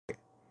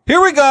Here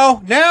we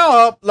go.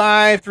 Now up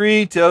live.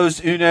 3,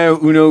 2,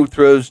 1,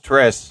 throws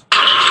tres.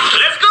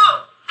 Let's go.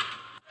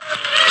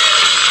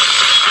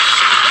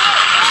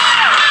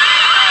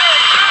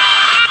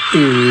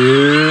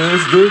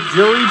 Is the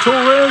Jerry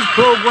Torres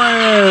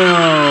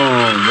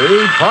Program,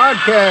 a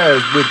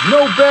podcast with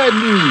no bad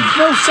news,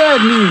 no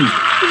sad news,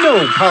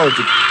 no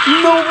politics,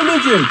 no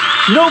religion,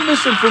 no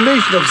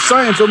misinformation of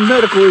science or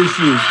medical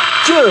issues,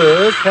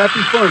 just happy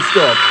fun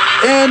stuff.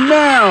 And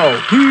now,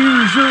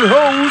 here's your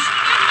host,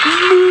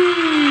 me.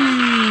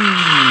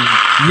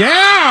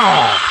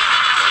 Yeah!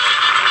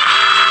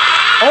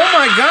 Oh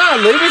my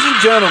God, ladies and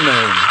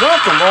gentlemen,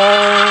 welcome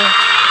all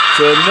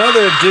to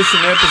another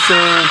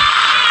episode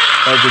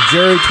of the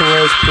Jerry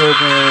Torres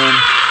Program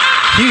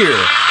here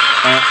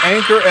on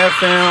Anchor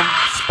FM,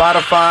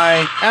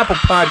 Spotify, Apple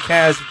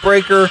Podcasts,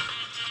 Breaker.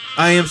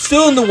 I am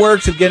still in the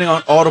works of getting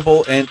on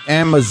Audible and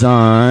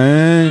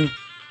Amazon,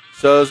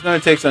 so it's going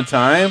to take some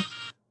time,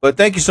 but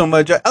thank you so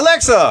much.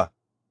 Alexa,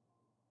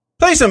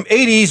 play some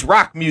 80s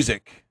rock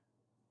music.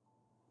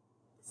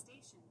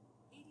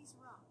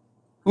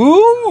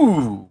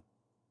 Ooh.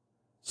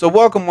 So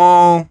welcome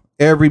all,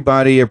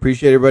 everybody. I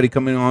appreciate everybody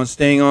coming on,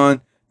 staying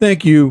on.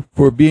 Thank you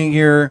for being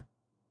here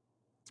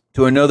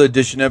to another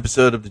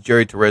episode of the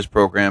Jerry Torres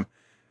Program.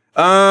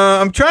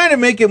 I'm trying to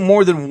make it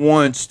more than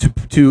once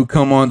to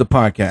come on the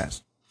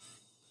podcast.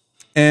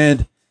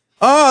 And,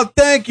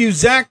 thank you,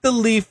 Zach the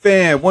Leaf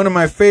fan, one of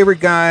my favorite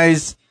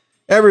guys.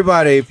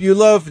 Everybody, if you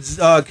love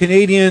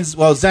Canadians,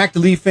 well, Zach the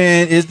Leaf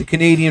fan is the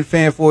Canadian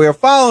fan for you.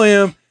 Follow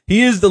him.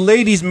 He is the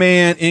ladies'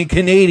 man in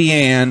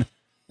Canadian.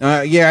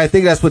 Yeah, I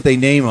think that's what they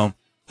name him.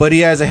 But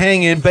he has a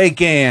hanging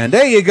bacon.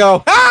 There you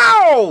go.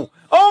 Ow!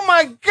 Oh,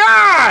 my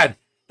God.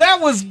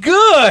 That was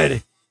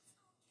good.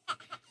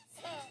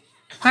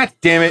 God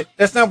damn it.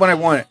 That's not what I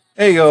wanted.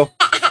 There you go.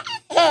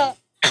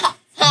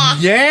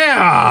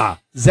 Yeah.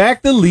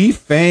 Zach the Leaf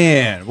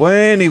fan. Well,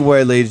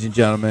 anyway, ladies and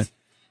gentlemen.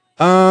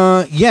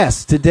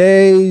 Yes,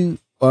 today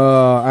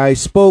I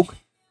spoke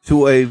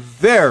to a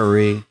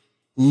very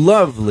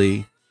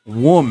lovely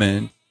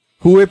woman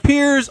who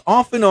appears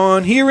off and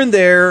on here and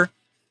there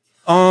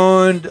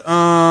and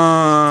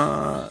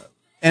I'm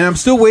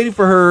still waiting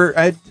for her.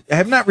 I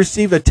have not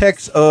received a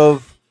text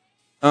of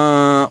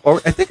or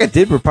I think I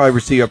probably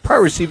received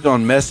it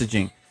on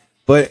messaging,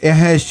 but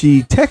has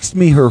she texted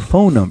me her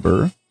phone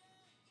number?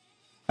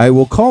 I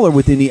will call her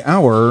within the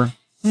hour.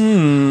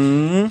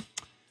 Anyway,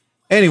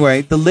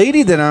 the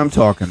lady that I'm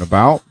talking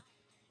about,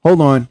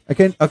 hold on.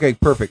 Okay,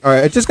 perfect. All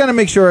right, I just got to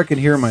make sure I can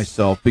hear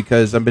myself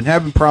because I've been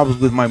having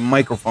problems with my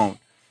microphone.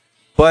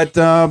 But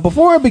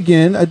before I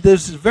begin,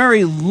 this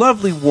very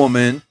lovely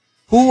woman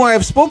who I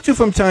have spoke to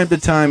from time to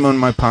time on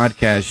my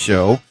podcast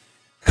show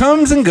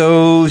comes and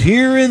goes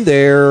here and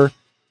there.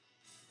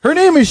 Her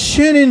name is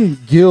Shannon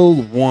Gill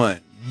 1.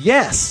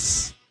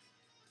 Yes.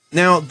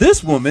 Now,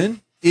 this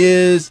woman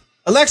is...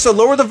 Alexa,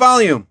 lower the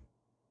volume.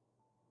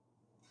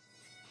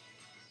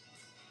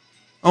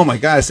 Oh, my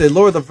God. I said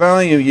lower the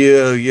volume.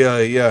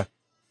 Yeah.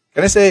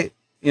 Can I say,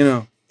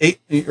 or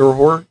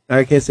whore?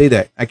 I can't say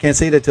that. I can't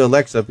say that to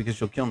Alexa because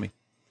she'll kill me.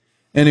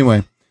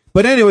 Anyway,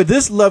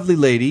 this lovely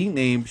lady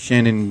named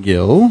Shannon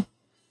Gill,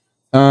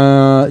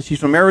 she's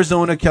from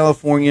Arizona,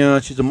 California.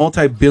 She's a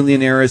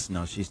multi-billionaire.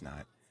 No, she's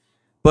not.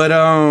 But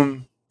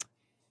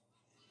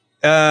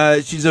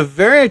she's a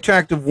very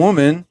attractive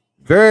woman,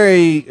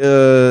 very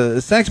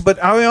sexy.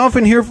 But I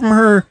often hear from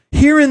her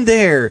here and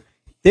there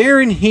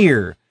and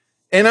here.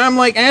 And I'm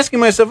like asking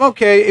myself,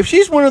 okay, if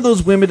she's one of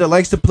those women that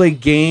likes to play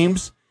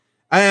games,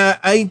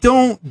 I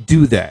don't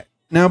do that.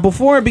 Now,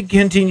 before I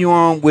continue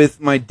on with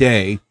my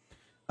day,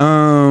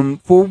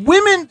 for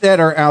women that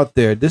are out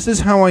there, this is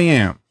how I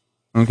am,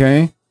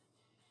 okay?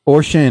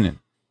 Or Shannon,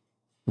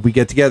 if we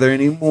get together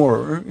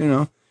anymore,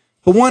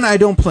 For one, I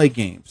don't play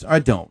games. I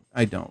don't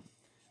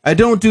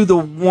do the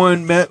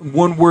one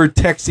word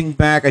texting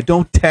back. I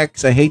don't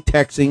text. I hate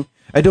texting.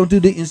 I don't do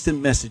the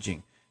instant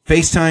messaging,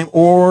 FaceTime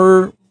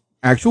or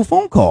actual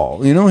phone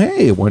call.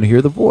 Hey, I want to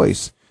hear the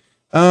voice.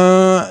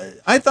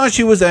 I thought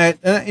she was that,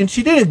 and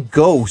she didn't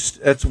ghost.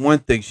 That's one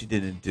thing she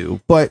didn't do,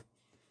 but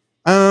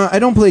I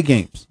don't play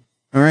games.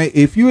 All right.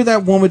 If you're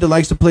that woman that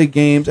likes to play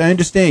games, I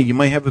understand you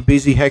might have a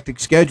busy, hectic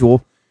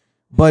schedule.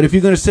 But if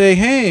you're going to say,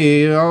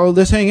 hey,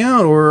 let's hang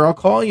out or I'll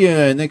call you.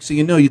 And next thing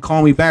you know, you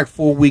call me back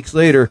 4 weeks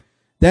later.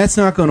 That's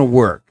not going to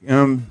work.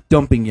 I'm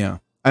dumping you.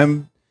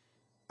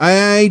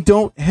 I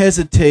don't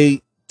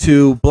hesitate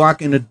to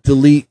block and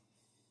delete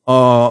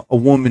a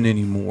woman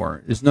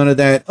anymore. There's none of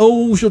that.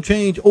 Oh, she'll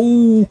change.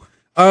 Oh,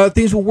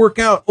 things will work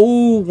out.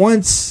 Oh,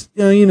 once,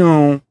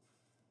 you're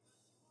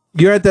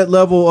at that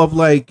level of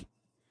like,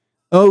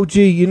 oh,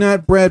 gee, you're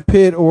not Brad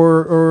Pitt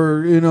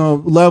or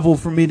level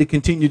for me to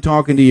continue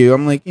talking to you.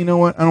 I'm like, you know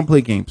what? I don't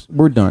play games.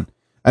 We're done.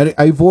 I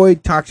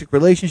avoid toxic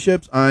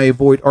relationships. I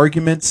avoid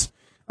arguments.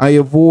 I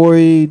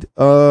avoid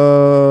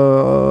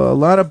a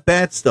lot of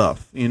bad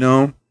stuff,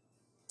 I'm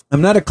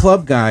not a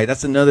club guy.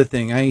 That's another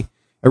thing. I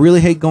really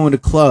hate going to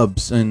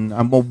clubs, and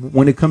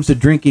when it comes to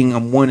drinking,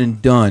 I'm one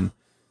and done.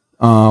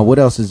 What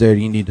else is there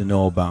you need to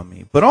know about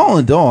me? But all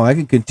in all, I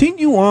can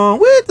continue on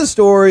with the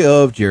story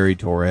of Jerry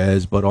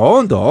Torres. But all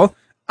in all,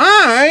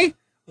 I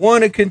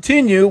want to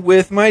continue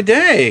with my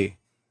day.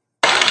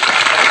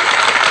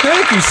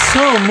 Thank you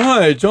so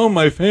much, all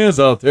my fans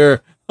out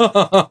there.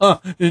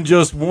 In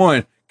just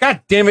one.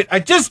 God damn it. I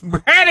just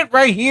had it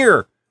right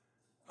here.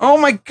 Oh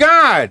my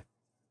God.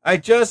 I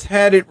just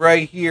had it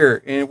right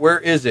here. And where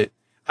is it?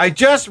 I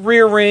just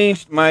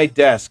rearranged my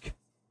desk.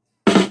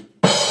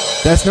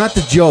 That's not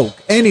the joke.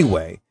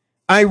 Anyway,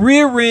 I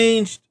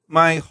rearranged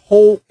my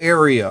whole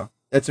area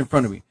that's in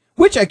front of me,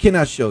 which I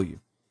cannot show you.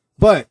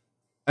 But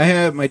I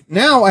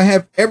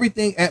have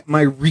everything at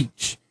my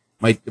reach.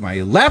 My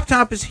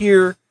laptop is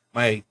here.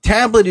 My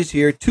tablet is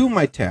here. Two of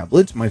my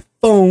tablets, my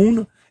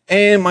phone,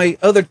 and my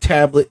other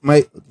tablet,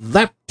 my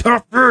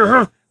laptop,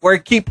 where I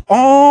keep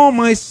all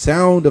my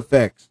sound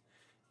effects.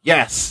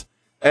 Yes.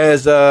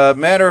 As a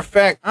matter of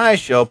fact, I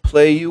shall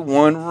play you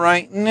one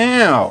right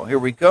now. Here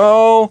we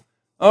go.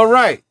 All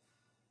right.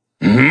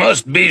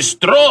 Must be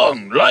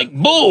strong like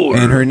bull.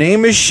 And her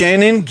name is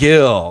Shannon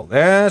Gill.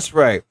 That's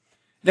right.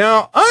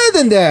 Now, other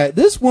than that,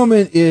 this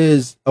woman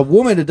is a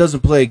woman that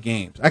doesn't play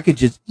games. I could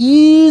just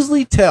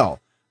easily tell.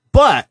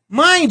 But,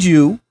 mind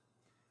you,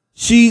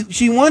 she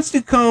wants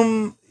to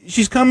come.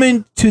 She's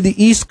coming to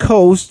the East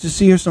Coast to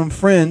see some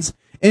friends,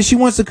 and she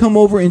wants to come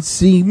over and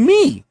see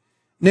me.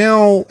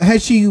 Now,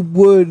 had she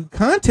would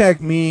contact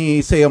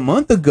me, say, a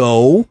month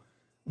ago,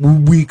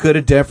 we could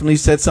have definitely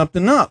set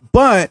something up.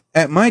 But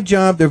at my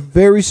job, they're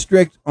very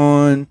strict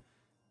on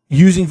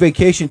using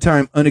vacation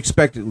time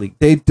unexpectedly.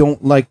 They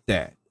don't like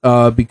that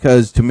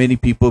because too many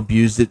people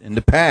abused it in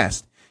the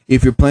past.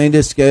 If you're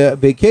planning to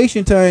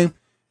vacation time,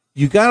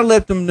 you got to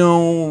let them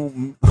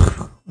know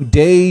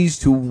days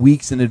to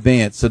weeks in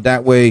advance. So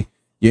that way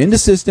you're in the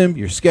system,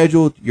 you're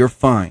scheduled, you're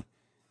fine.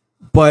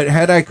 But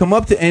had I come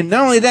up to, and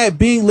not only that,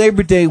 being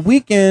Labor Day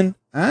weekend,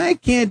 I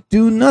can't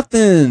do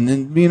nothing.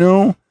 And,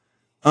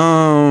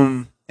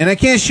 and I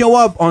can't show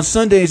up on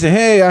Sundays and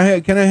say,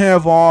 hey, can I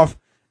have off?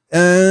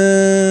 And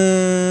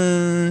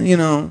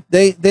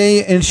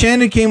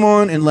Shannon came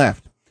on and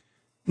left.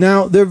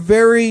 Now, they're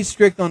very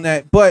strict on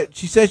that, but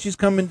she said she's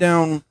coming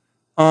down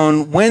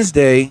on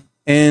Wednesday,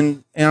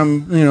 and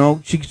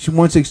she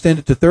wants to extend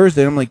it to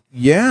Thursday. I'm like,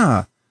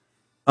 yeah.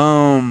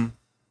 Am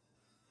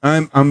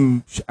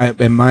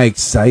I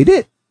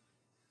excited?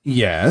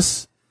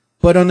 Yes.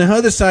 But on the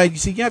other side, you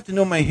see, you have to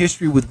know my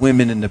history with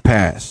women in the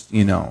past.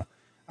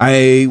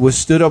 I was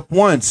stood up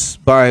once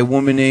by a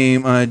woman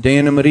named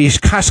Diana Marie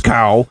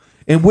Kaskow,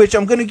 in which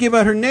I'm going to give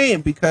out her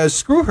name because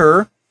screw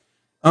her.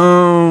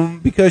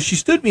 Because she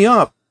stood me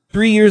up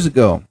 3 years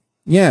ago.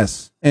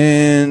 Yes.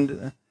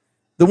 And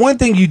the one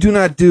thing you do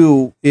not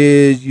do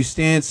is you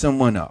stand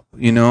someone up,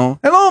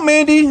 Hello,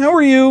 Mandy. How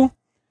are you?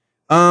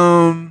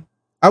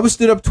 I was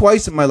stood up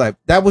twice in my life.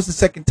 That was the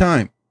second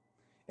time.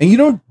 And you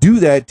don't do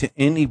that to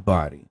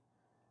anybody.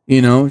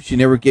 She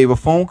never gave a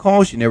phone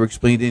call. She never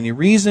explained any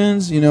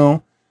reasons,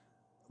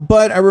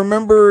 But I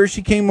remember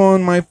she came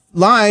on my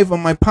live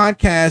on my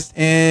podcast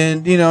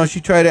and, she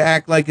tried to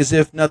act like as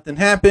if nothing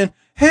happened.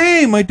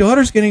 Hey, my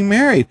daughter's getting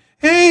married.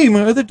 Hey,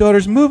 my other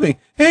daughter's moving.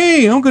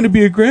 Hey, I'm going to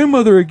be a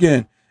grandmother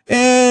again.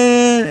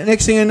 And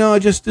next thing I know, I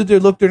just stood there,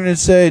 looked at her and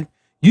said,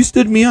 you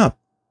stood me up.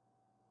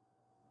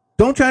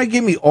 Don't try to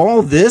give me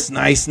all this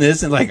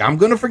niceness and I'm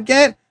going to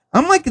forget.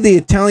 I'm like the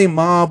Italian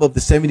mob of the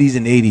 70s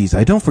and 80s.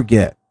 I don't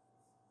forget.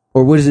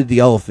 Or what is it? The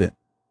elephant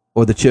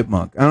or the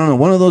chipmunk. I don't know.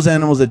 One of those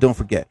animals that don't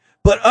forget.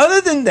 But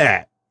other than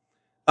that,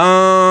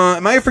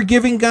 am I a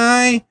forgiving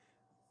guy?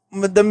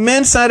 The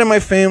men's side of my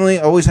family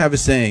always have a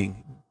saying,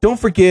 don't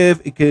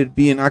forgive. It could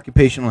be an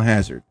occupational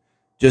hazard.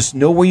 Just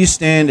know where you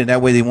stand, and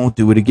that way they won't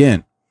do it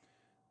again.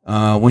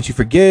 Once you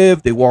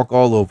forgive, they walk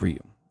all over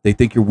you. They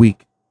think you're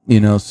weak,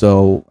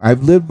 so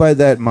I've lived by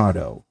that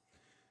motto.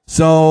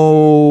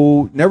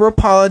 So never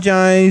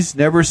apologized,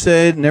 never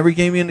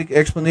gave me an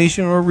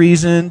explanation or a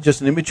reason,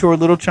 just an immature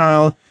little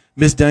child,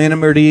 Miss Diana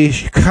Marie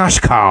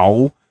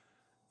Kaskow.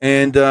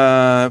 And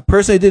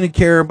personally, I didn't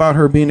care about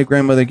her being a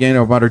grandmother again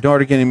or about her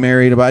daughter getting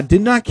married. I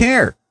did not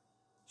care.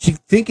 She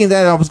thinking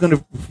that I was going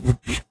to,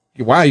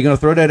 wow, you're going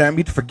to throw that at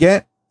me to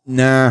forget?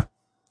 Nah.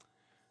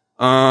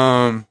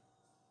 And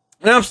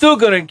I'm still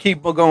going to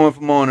keep going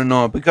from on and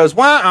on because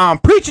why? I'm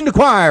preaching the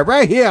choir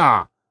right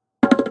here.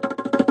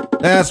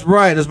 That's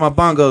right. That's my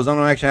bongos. I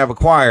don't actually have a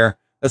choir.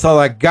 That's all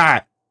I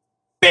got.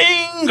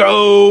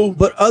 Bingo.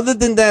 But other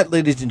than that,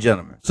 ladies and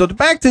gentlemen, so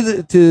back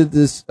to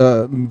this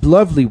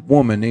lovely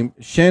woman named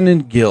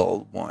Shannon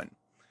Gill.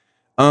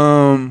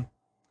 Now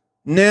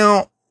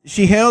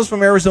she hails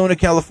from Arizona,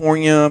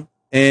 California,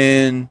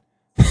 and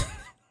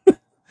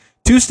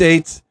 2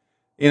 states.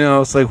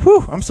 It's like,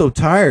 whew, I'm so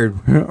tired.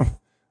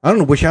 I don't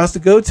know which house to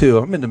go to.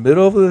 I'm in the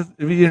middle of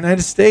the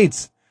United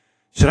States.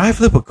 Should I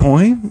flip a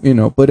coin?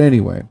 But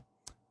anyway,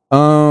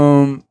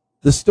 the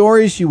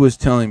story she was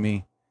telling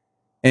me,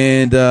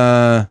 and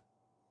and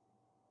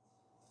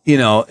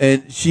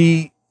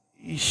she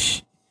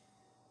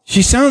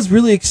sounds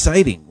really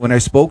exciting when I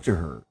spoke to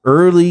her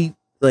early,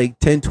 like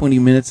 10, 20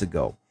 minutes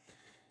ago.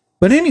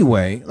 But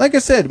anyway, like I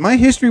said, my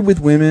history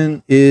with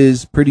women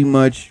is pretty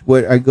much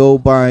what I go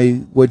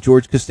by. What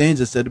George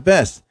Costanza said the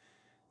best: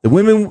 the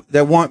women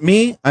that want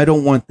me, I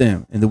don't want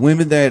them, and the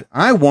women that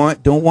I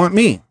want don't want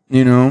me.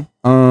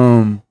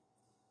 I'm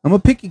a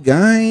picky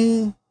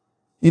guy.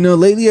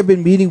 Lately I've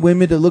been meeting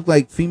women that look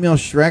like female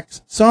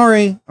Shreks.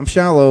 Sorry, I'm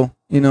shallow.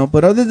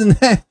 But other than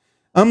that,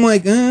 I'm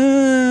like,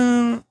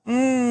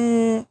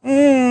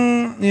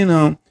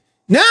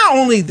 Not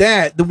only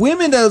that, the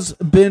women that's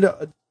been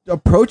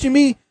approaching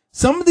me,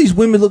 some of these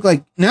women look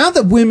like, now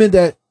the women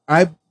that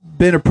I've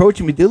been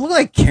approaching me, they look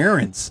like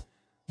Karens.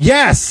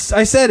 Yes,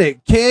 I said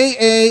it.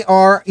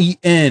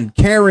 Karen.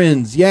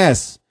 Karens,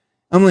 yes.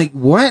 I'm like,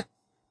 what?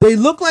 They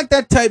look like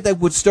that type that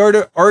would start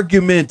an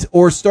argument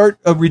or start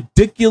a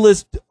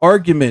ridiculous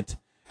argument.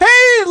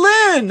 Hey,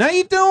 Lynn, how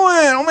you doing?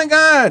 Oh, my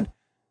God.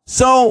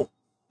 So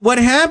what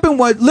happened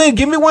was, Lynn,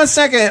 give me 1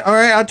 second. All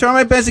right, I'll try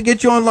my best to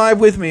get you on live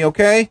with me,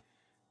 okay?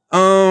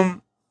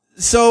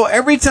 So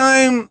every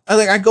time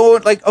I go,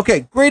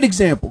 okay, great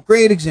example.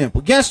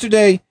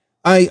 Yesterday,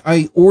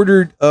 I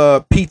ordered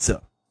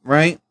pizza,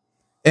 right?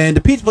 And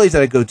the pizza place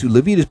that I go to,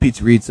 Levita's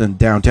Pizzeria, it's in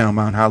downtown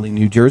Mount Holly,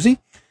 New Jersey.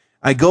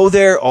 I go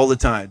there all the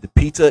time. The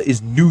pizza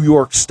is New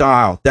York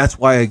style. That's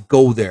why I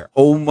go there.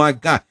 Oh my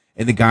God.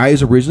 And the guy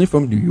is originally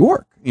from New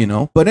York,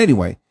 but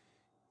anyway,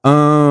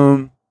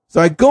 so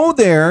I go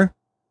there.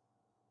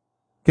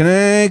 Can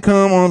I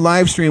come on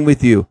live stream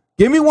with you?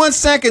 Give me 1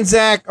 second,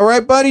 Zach. All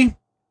right, buddy.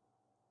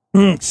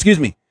 Excuse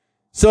me.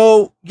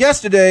 So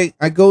yesterday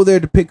I go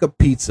there to pick up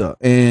pizza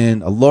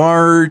and a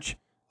large,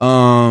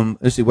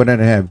 let's see, what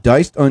did I have?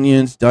 Diced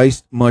onions,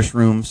 diced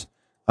mushrooms,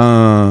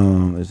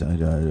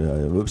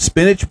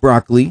 spinach,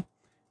 broccoli,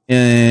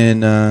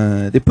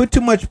 and they put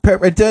too much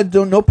pepper.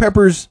 No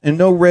peppers and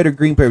no red or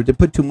green pepper. They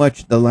put too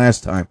much the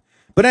last time.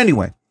 But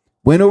anyway,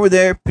 went over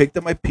there, picked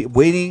up my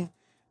waiting.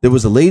 There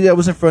was a lady that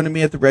was in front of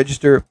me at the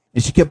register,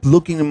 and she kept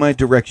looking in my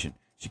direction.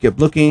 She kept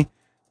looking,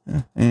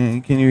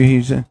 and can you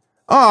hear?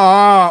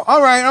 Oh,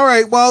 all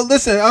right. Well,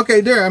 listen,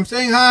 okay, there. I'm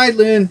saying hi,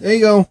 Lynn. There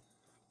you go.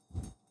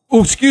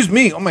 Oh, excuse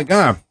me. Oh my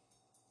God.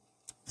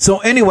 So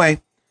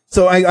anyway,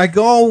 I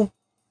go.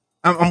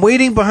 I'm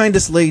waiting behind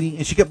this lady,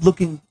 and she kept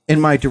looking in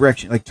my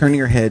direction, like turning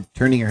her head.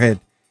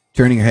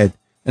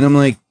 And I'm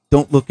like,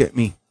 don't look at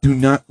me. Do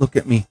not look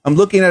at me. I'm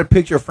looking at a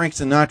picture of Frank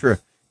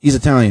Sinatra. He's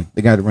Italian,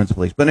 the guy that runs the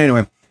place. But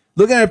anyway,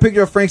 looking at a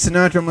picture of Frank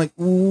Sinatra, I'm like,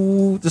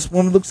 ooh, this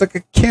woman looks like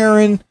a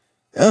Karen.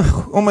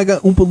 Oh my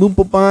God, Oompa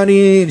Loompa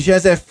body. And she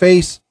has that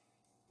face,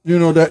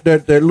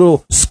 that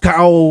little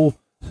scowl,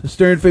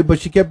 stern face. But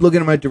she kept looking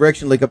in my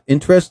direction like I'm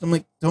interested. I'm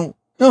like, no,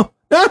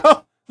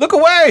 look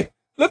away.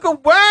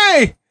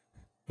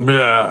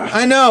 Yeah.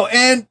 I know.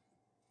 And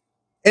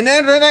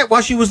after that,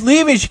 while she was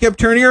leaving, she kept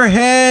turning her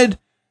head,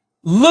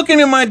 looking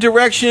in my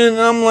direction. And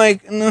I'm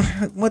like,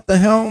 what the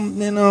hell,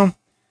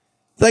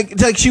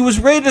 It's like she was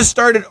ready to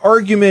start an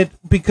argument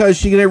because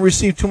she had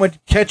received too much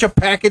ketchup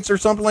packets or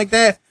something like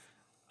that.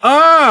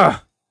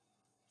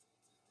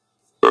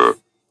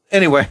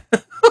 Anyway,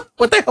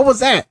 what the hell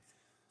was that?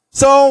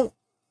 So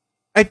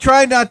I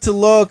tried not to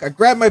look. I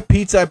grabbed my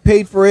pizza. I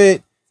paid for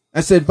it.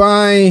 I said,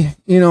 bye,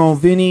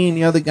 Vinny and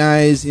the other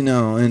guys,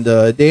 and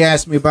they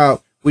asked me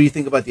about, what do you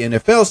think about the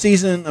NFL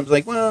season? I was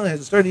like, well, it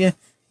hasn't started yet.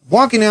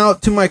 Walking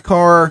out to my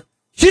car.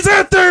 She's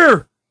out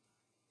there.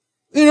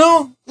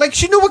 Like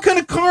she knew what kind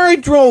of car I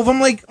drove. I'm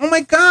like, oh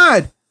my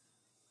God.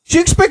 She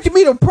expected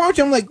me to approach.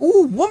 I'm like,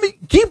 ooh, woman,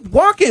 keep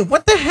walking.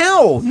 What the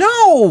hell?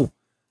 No.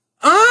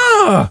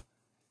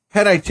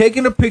 Had I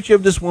taken a picture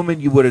of this woman,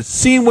 you would have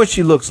seen what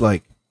she looks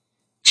like.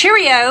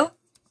 Cheerio.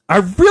 I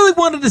really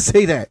wanted to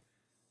say that.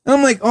 And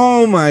I'm like,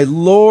 oh my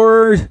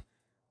Lord.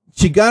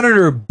 She got in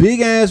her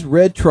big ass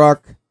red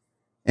truck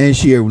and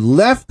she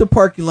left the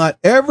parking lot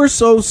ever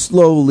so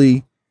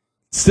slowly,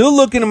 still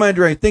looking in my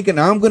direction, thinking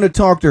I'm going to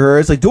talk to her.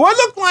 It's like, do I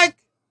look like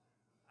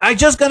I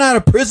just got out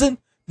of prison?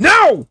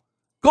 No!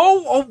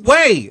 Go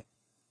away.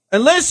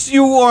 Unless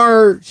you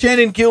are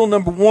Shannon Gill --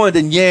 1,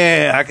 then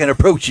yeah, I can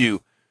approach you.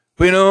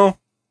 But oh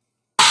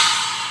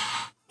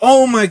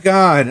my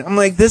God. I'm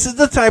like, this is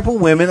the type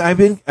of women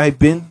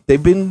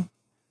they've been.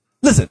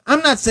 Listen,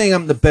 I'm not saying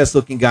I'm the best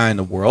looking guy in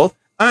the world.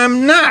 I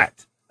am not.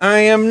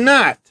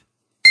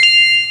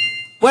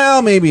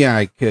 Well, maybe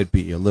I could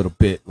be a little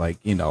bit like,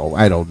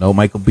 I don't know,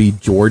 Michael B.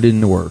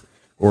 Jordan or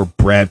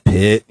Brad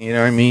Pitt. You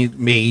know what I mean?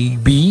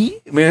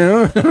 Maybe.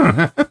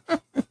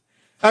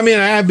 I mean,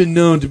 I have been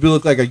known to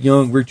look like a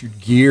young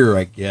Richard Gere,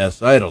 I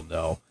guess. I don't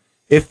know.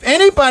 If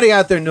anybody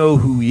out there know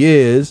who he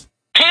is.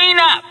 Clean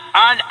up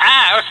on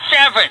aisle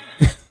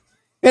 7.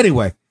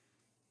 Anyway.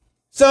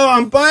 So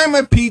I'm buying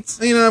my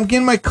pizza, I'm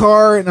getting my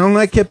car, and all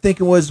I kept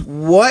thinking was,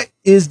 what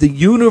is the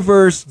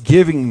universe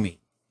giving me?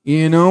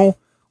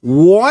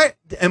 What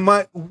am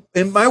I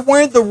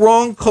wearing the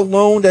wrong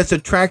cologne that's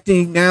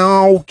attracting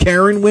now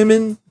Karen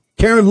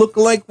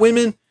lookalike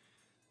women?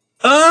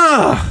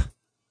 I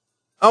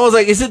was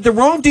like, is it the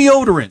wrong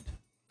deodorant?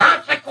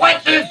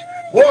 Consequences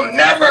will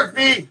never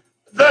be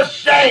the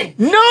same.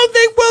 No,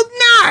 they will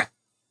not.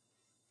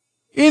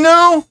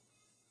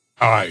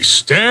 I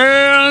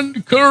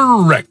stand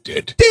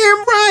corrected.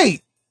 Damn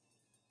right.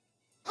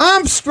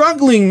 I'm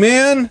struggling,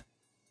 man.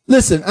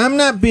 Listen, I'm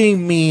not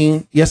being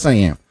mean. Yes, I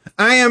am.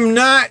 I am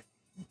not.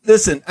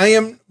 Listen, I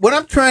am. What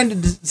I'm trying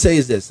to say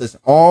is this.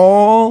 Listen,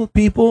 all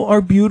people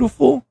are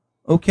beautiful.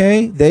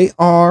 Okay. They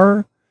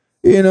are,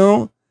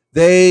 and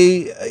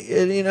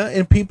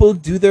people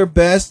do their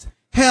best.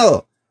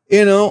 Hell,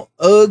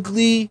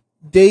 ugly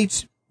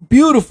dates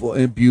beautiful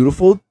and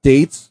beautiful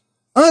dates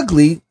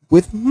ugly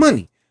with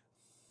money.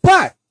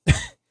 But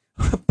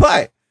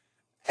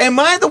am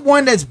I the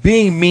one that's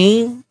being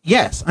mean?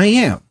 Yes, I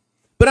am.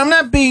 But I'm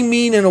not being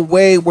mean in a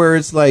way where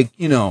it's like,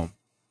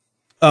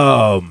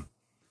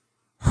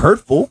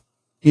 hurtful,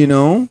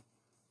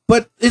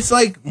 But it's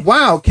like,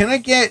 wow, can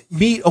I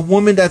meet a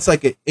woman that's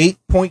like an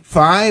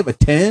 8.5, a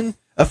 10,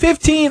 a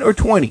 15 or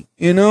 20,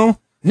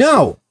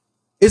 No.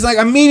 It's like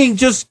I'm meeting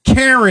just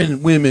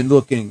Karen women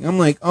looking. I'm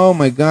like, oh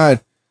my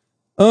God.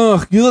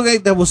 Oh, you look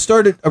like that will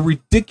start a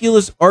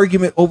ridiculous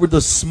argument over the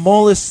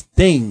smallest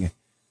thing.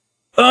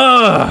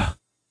 Ugh.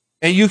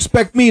 And you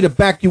expect me to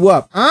back you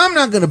up. I'm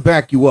not going to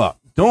back you up.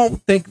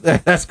 Don't think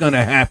that that's going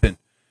to happen.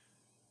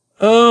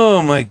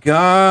 Oh, my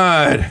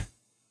God.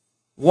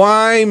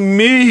 Why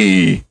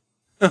me?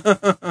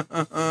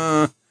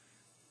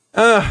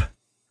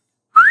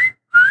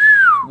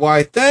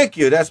 Why, thank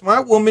you. That's my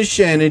woman,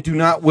 Shannon. Do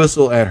not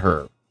whistle at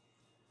her.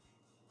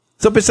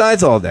 So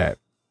besides all that,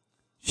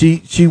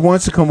 she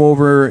wants to come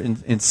over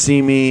and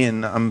see me,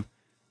 and I'm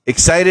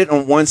excited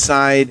on one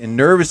side and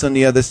nervous on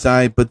the other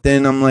side, but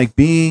then I'm like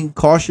being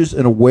cautious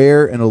and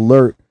aware and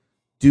alert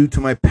due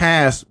to my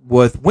past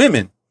with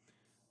women.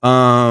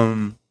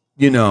 Now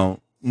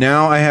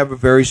I have a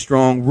very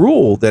strong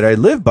rule that I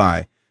live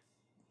by.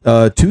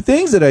 Two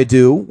things that I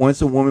do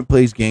once a woman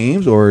plays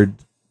games or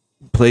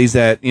plays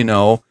that,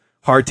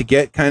 hard to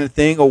get kind of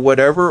thing or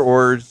whatever,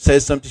 or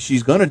says something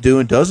she's going to do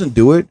and doesn't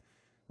do it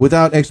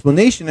without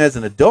explanation as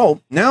an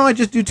adult. Now I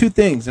just do two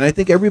things, and I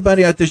think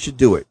everybody out there should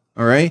do it.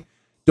 All right.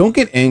 Don't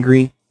get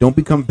angry. Don't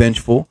become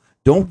vengeful.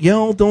 Don't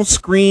yell. Don't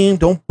scream.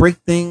 Don't break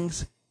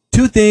things.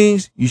 Two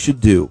things you should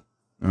do.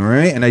 All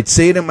right. And I'd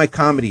say it in my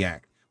comedy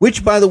act,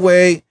 which, by the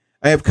way,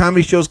 I have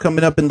comedy shows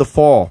coming up in the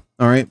fall.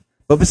 All right.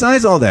 But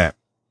besides all that,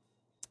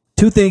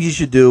 two things you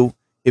should do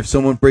if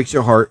someone breaks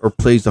your heart or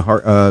plays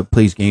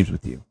games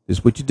with you. This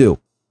is what you do.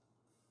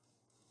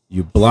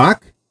 You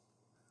block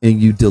and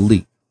you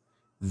delete.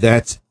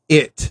 That's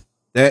it.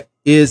 That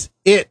is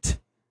it.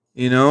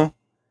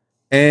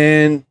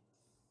 And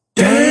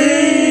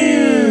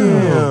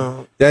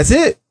damn, that's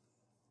it.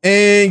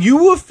 And you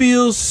will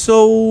feel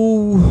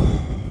so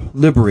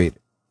liberated.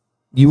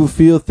 You will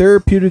feel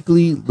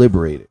therapeutically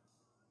liberated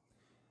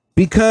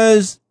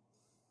because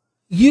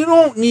you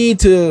don't need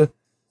to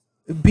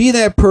be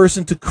that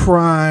person to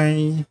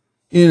cry,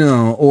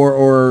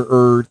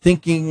 or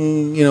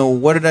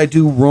thinking, what did I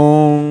do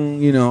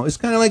wrong? It's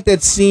kind of like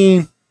that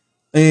scene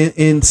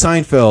in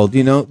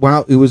Seinfeld,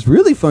 wow, it was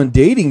really fun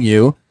dating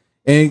you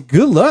and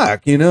good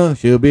luck,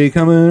 she'll be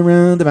coming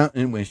around the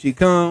mountain when she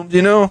comes,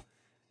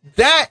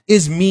 that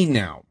is me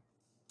now.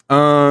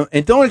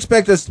 And don't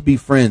expect us to be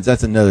friends.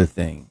 That's another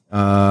thing.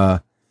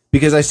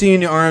 Because I see you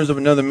in the arms of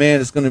another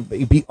man, it's going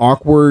to be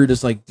awkward.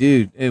 It's like,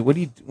 dude, hey, what are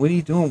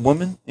you doing,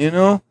 woman?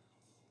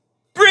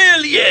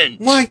 Brilliant.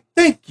 Why,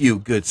 thank you,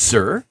 good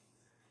sir.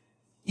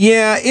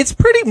 Yeah, it's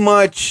pretty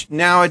much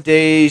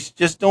nowadays,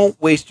 just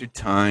don't waste your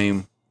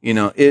time.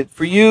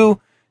 For you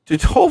to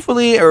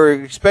hopefully or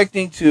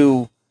expecting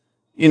to,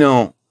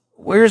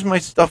 where's my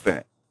stuff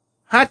at?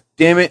 Hot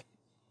damn it.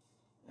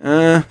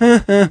 Oh,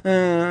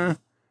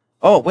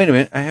 wait a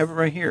minute. I have it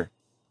right here.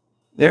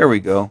 There we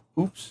go.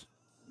 Oops.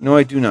 No,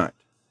 I do not.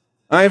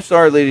 I'm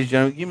sorry, ladies and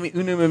gentlemen. Give me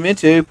un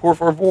momento, por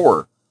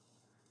favor.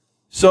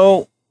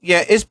 So,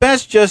 yeah, it's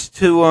best just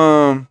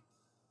to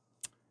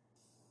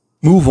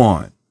move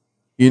on.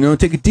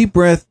 Take a deep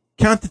breath,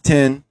 count to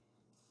 10,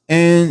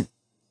 and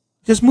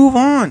just move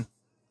on.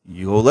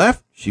 You go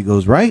left, she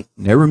goes right,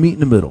 never meet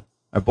in the middle.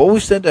 I've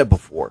always said that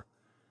before.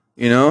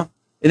 And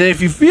then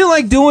if you feel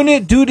like doing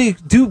it,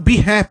 be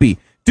happy.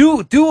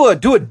 Do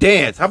a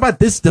dance. How about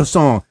the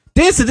song?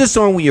 Dance to this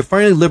song when you're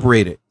finally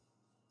liberated.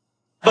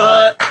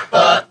 But.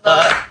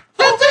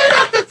 Tilted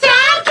up the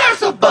town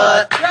castle,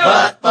 but.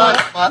 Town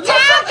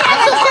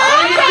castle, what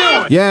are you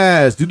doing?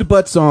 Yes, do the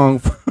butt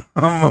song.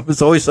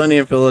 It's Always Sunny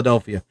in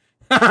Philadelphia.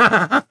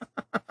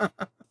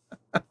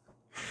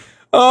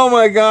 Oh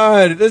my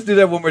God. Let's do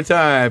that one more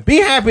time. Be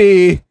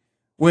happy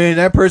when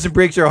that person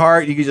breaks your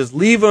heart. You can just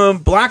leave them,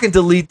 block and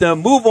delete them,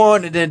 move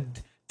on, and then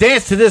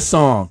dance to this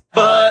song.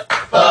 But.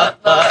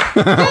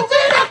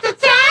 Tilted up the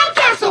town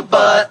castle,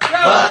 but.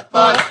 Town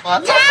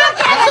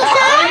castle,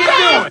 what are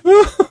you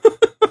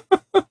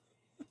doing?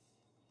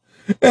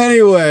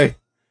 Anyway,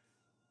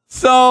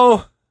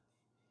 so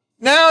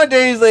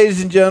nowadays,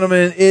 ladies and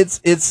gentlemen, it's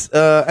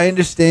I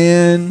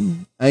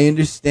understand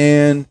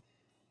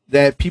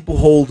that people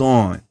hold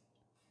on,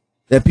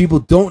 that people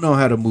don't know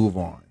how to move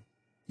on.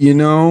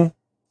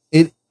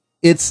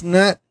 It's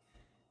not,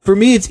 for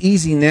me, it's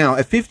easy now.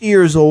 At 50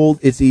 years old,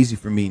 it's easy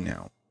for me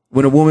now.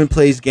 when a woman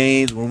plays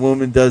games, when a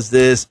woman does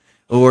this,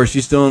 or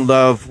she's still in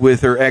love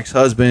with her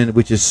ex-husband,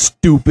 which is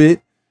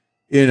stupid,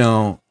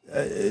 don't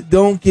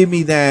give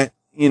me that,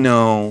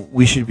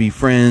 we should be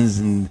friends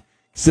and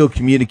still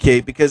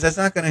communicate, because that's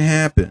not going to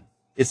happen.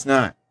 It's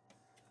not.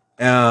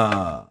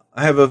 I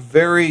have a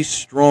very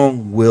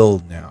strong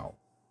will now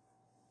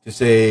to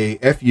say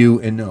F you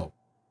and no.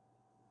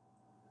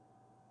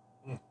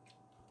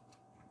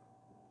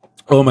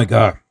 Oh my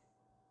God.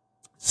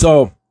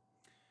 So,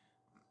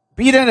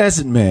 be that as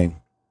it may,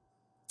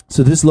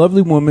 so this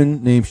lovely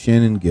woman named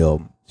Shannon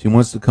Gill, she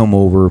wants to come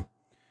over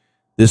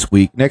next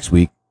week,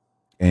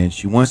 and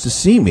she wants to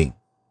see me.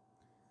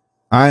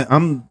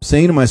 I'm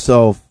saying to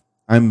myself,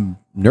 I'm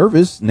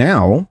nervous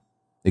now,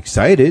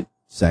 excited,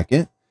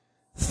 second.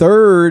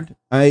 Third,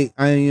 I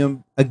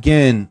am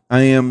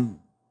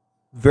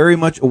very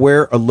much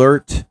aware,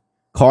 alert,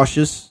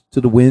 cautious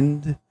to the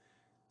wind,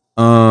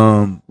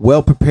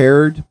 well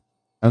prepared.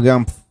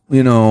 I'm,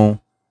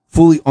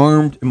 fully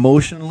armed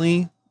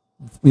emotionally,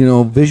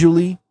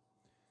 visually,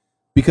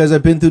 because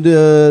I've been through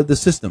the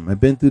system. I've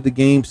been through the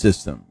game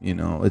system.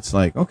 It's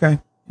like, okay,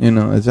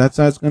 that's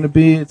how it's going to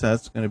be. It's how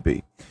it's going to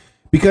be.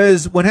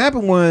 Because what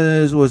happened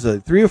was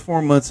 3 or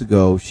 4 months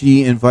ago,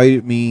 she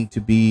invited me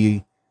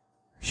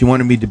she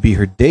wanted me to be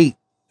her date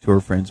to her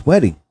friend's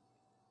wedding.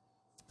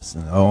 So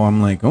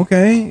I'm like,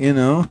 okay,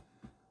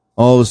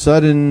 all of a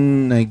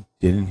sudden I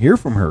didn't hear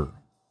from her.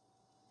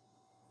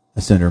 I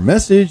sent her a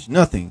message,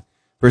 nothing.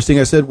 First thing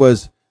I said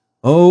was,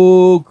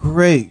 oh,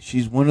 great,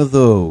 she's one of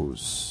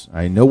those.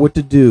 I know what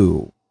to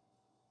do.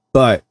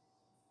 But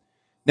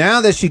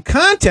now that she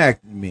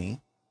contacted me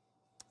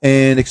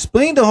and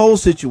explained the whole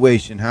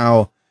situation,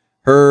 how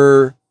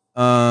her,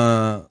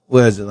 her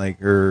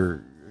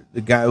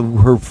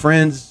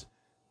friend's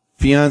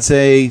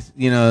fiance,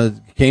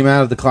 came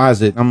out of the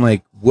closet. I'm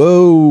like,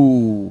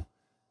 whoa,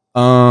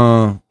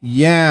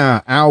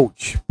 yeah,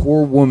 ouch,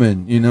 poor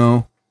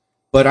woman,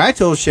 But I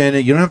told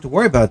Shannon, you don't have to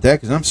worry about that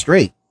because I'm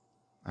straight.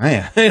 I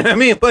am. I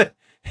mean, but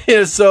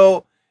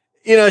so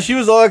she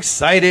was all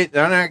excited,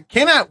 and I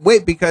cannot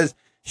wait because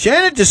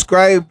Shannon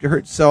described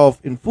herself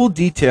in full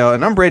detail,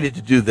 and I'm ready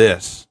to do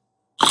this.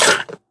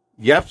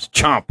 Yep,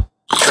 chomp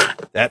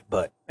that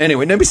butt.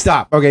 Anyway, let me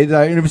stop. Okay,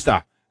 let me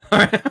stop. All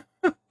right.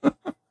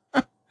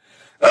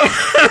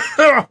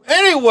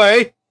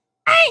 Anyway,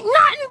 Ain't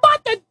nothing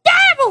but the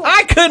devil.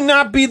 I could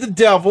not be the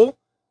devil.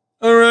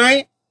 All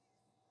right.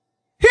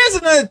 Here's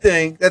another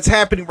thing that's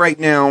happening right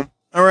now.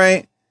 All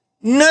right.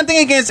 Nothing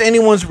against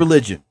anyone's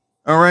religion.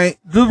 All right.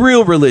 The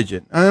real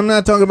religion. I'm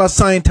not talking about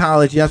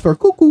Scientology. That's for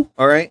cuckoo.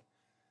 All right.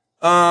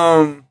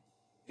 I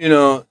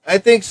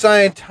think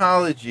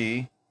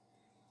Scientology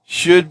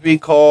should be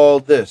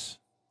called this.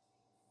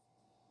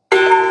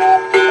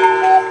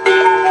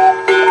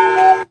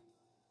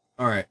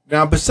 All right.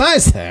 Now,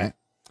 besides that,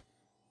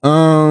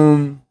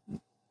 for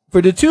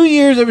the 2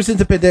 years ever since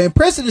the pandemic,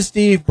 President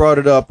Steve brought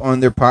it up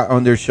on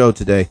their show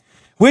today.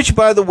 Which,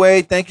 by the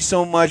way, thank you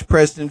so much,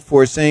 Preston,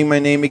 for saying my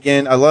name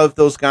again. I love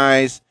those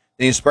guys.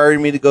 They inspired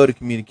me to go to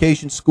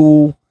communication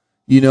school,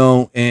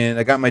 and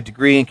I got my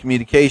degree in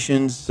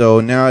communications.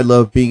 So now I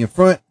love being in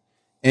front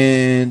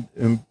and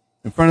in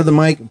front of the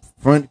mic,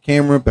 front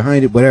camera,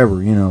 behind it,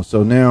 whatever,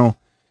 So now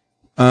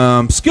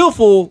I'm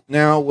skillful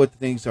now what the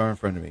things are in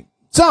front of me.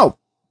 So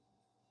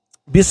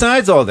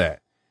besides all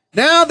that,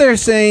 now they're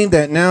saying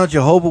that now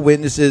Jehovah's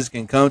Witnesses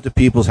can come to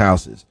people's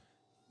houses.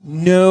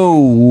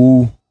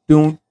 No,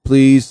 don't.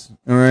 Please.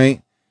 All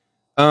right.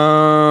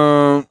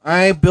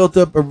 I built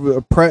up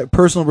a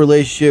personal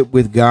relationship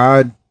with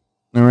God.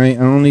 All right. I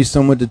don't need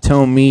someone to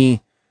tell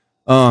me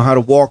how to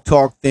walk,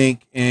 talk,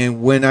 think,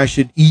 and when I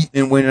should eat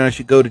and when I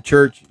should go to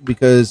church,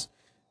 because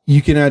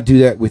you cannot do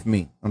that with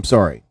me. I'm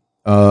sorry.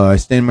 I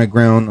stand my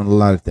ground on a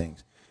lot of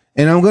things.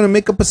 And I'm going to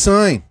make up a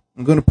sign.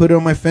 I'm going to put it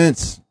on my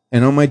fence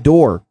and on my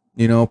door,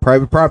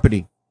 private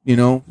property,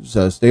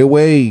 so stay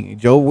away.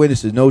 Jehovah's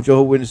Witnesses, no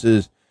Jehovah's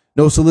Witnesses,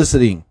 no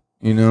soliciting,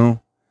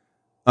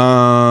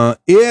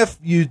 If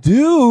you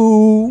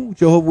do,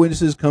 Jehovah's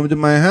Witnesses come to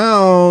my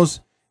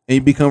house and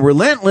you become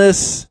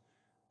relentless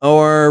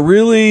or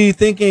really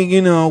thinking,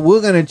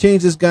 we're going to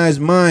change this guy's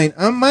mind,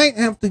 I might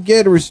have to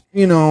get a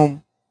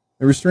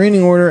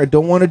restraining order. I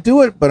don't want to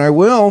do it, but I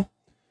will.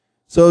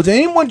 So to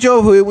anyone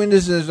Jehovah's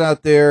Witnesses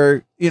out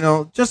there,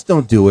 just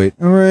don't do it.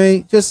 All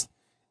right.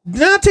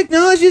 Now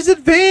technology is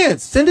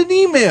advanced. Send an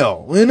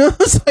email.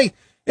 It's like,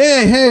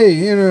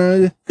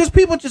 hey, because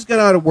people just got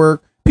out of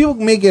work. People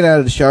may get out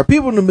of the shower.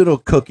 People in the middle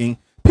of cooking.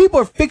 People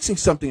are fixing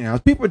something in the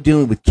house. People are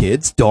dealing with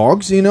kids,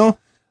 dogs,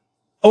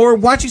 or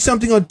watching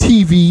something on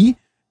TV,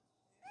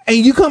 and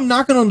you come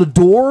knocking on the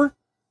door.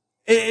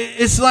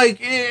 It's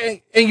like,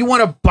 and you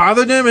want to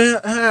bother them.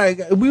 Hi,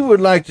 we would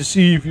like to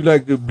see if you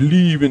like to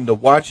believe in the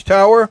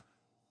Watchtower.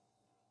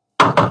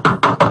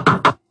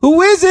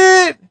 Who is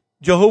it?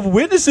 Jehovah's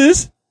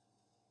Witnesses.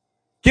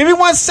 Give me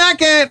 1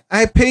 second.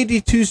 I paid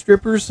these 2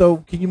 strippers, so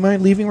can you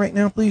mind leaving right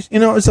now, please?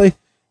 It's like,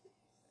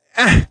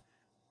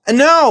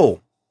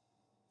 no.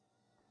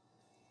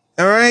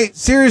 All right,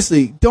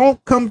 seriously,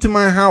 don't come to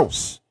my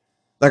house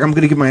like I'm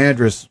going to give my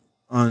address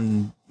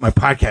on my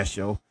podcast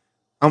show.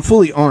 I'm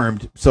fully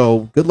armed,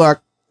 so good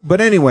luck.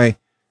 But anyway,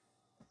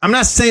 I'm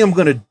not saying I'm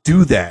going to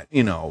do that,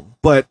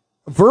 but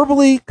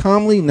verbally,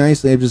 calmly,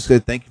 nicely, I just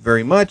said thank you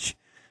very much.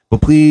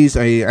 But please,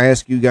 I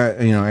ask you guys,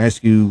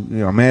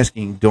 I'm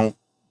asking, don't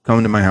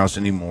come to my house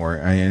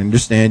anymore. I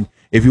understand.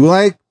 If you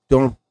like,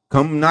 don't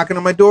come knocking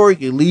on my door.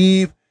 You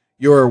leave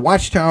your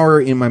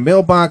watchtower in my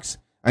mailbox.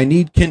 I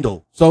need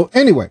Kindle. So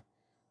anyway,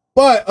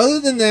 but other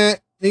than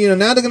that,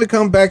 now they're going to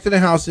come back to the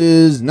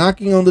houses,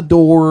 knocking on the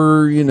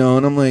door, and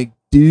I'm like,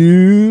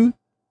 dude,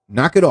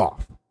 knock it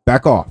off.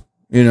 Back off,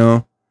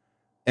 And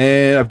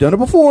I've done it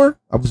before.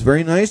 I was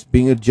very nice.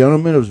 Being a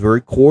gentleman, I was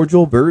very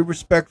cordial, very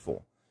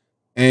respectful.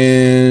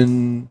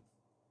 And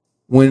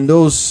when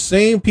those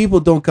same people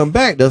don't come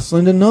back, they'll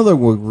send another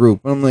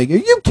group. I'm like, are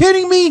you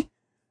kidding me?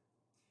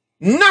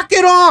 Knock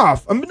it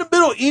off. I'm in the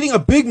middle of eating a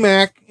Big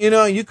Mac.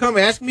 You come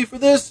ask me for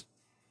this?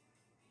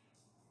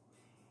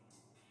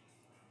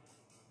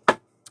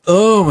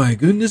 Oh, my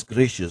goodness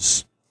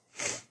gracious.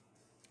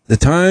 The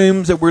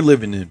times that we're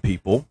living in,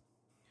 people.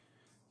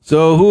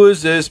 So, who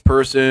is this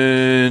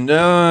person?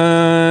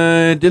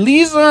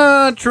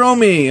 Delisa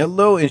Tromi.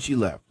 Hello, and she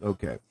left.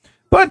 Okay.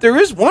 But there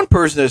is one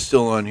person that's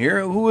still on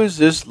here. Who is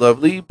this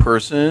lovely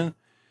person?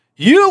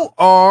 You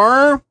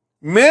are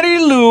Mary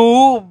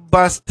Lou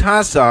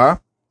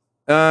Bastasa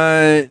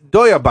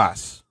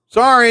Doyabas.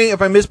 Sorry if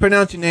I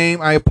mispronounce your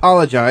name. I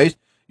apologize.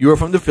 You are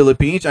from the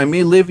Philippines. I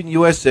may live in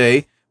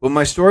USA, but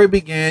my story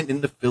began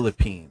in the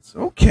Philippines.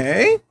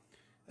 Okay.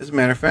 As a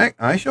matter of fact,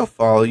 I shall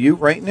follow you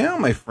right now,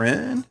 my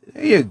friend.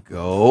 There you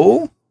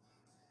go.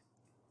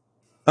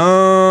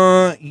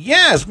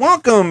 Yes.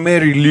 Welcome,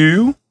 Mary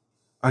Lou.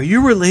 Are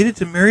you related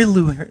to Mary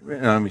Lou?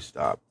 Let me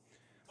stop.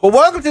 Well,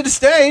 welcome to the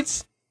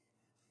States.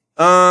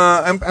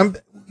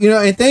 And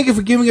thank you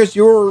for giving us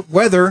your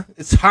weather.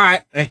 It's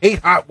hot. I hate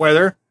hot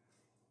weather.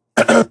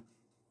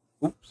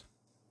 Oops.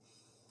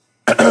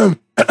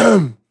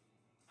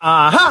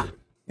 Aha.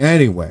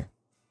 Anyway.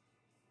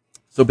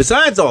 So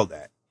besides all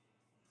that,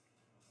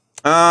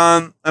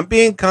 I'm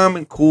being calm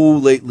and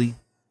cool lately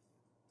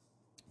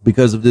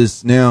because of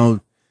this now.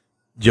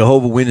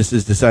 Jehovah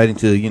Witnesses deciding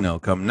to,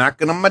 come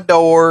knocking on my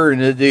door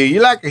and you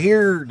like to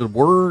hear the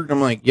word? I'm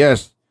like,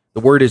 yes,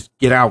 the word is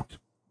get out.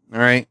 All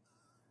right.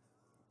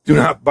 Do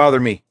not bother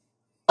me.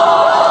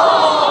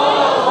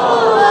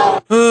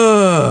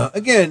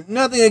 Again,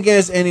 nothing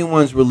against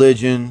anyone's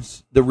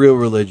religions, the real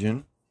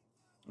religion.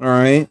 All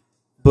right.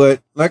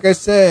 But like I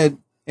said,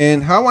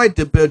 and how I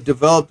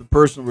developed a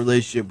personal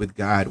relationship with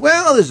God.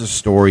 Well, there's a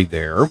story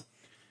there.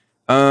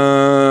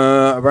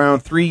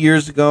 Around 3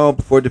 years ago,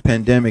 before the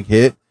pandemic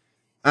hit,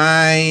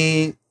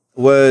 I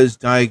was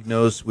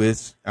diagnosed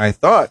with, I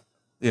thought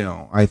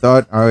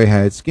I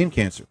had skin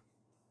cancer.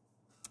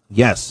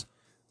 Yes.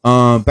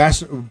 Basal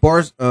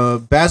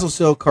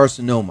cell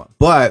carcinoma.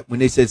 But when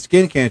they said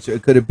skin cancer,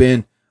 it could have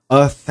been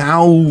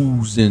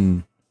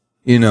 1,000,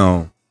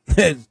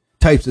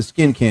 types of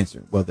skin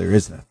cancer. Well, there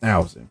isn't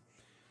 1,000.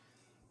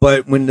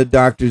 But when the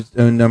doctors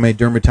and my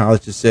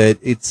dermatologist said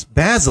it's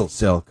basal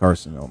cell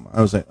carcinoma,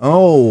 I was like,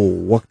 oh,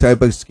 what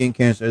type of skin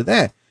cancer is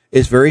that?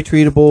 It's very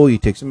treatable. You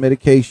take some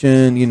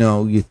medication, you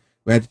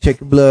have to check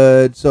your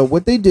blood. So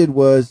what they did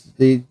was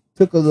they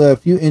took a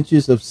few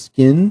inches of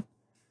skin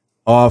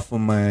off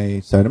of my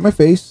side of my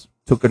face,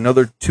 took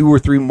another 2 or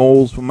 3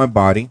 moles from my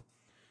body.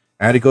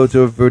 I had to go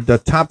to the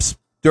top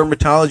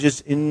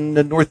dermatologist in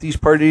the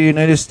northeast part of the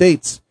United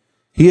States.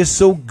 He is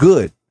so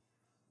good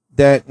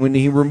that when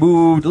he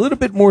removed a little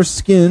bit more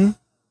skin,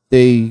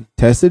 they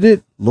tested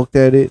it, looked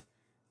at it,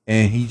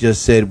 and he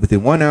just said,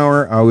 within 1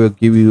 hour, I will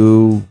give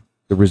you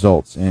the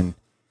results. And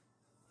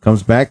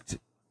comes back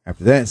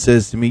after that and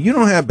says to me, you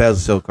don't have basal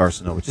cell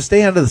carcinoma. Just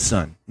stay out of the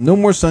sun. No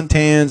more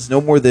suntans, no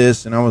more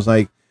this. And I was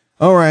like,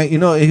 all right. He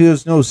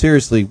goes, no,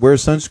 seriously, wear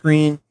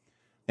sunscreen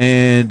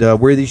and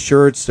wear these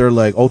shirts. They're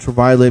like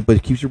ultraviolet, but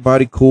it keeps your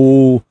body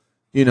cool.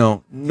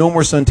 No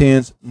more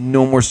suntans,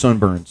 no more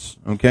sunburns.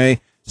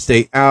 Okay.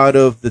 Stay out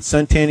of the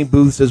suntanning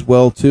booths as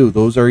well, too.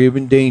 Those are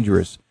even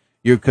dangerous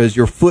because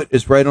your foot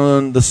is right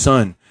on the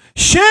sun.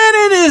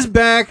 Shannon is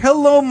back.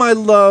 Hello, my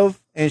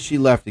love. And she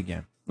left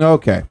again.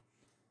 Okay.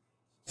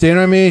 See what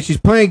I mean? She's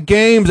playing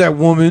games, that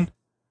woman.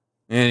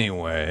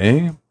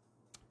 Anyway.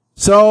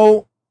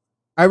 So,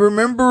 I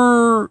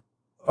remember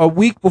a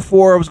week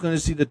before I was going to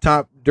see the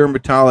top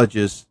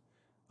dermatologist.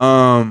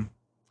 And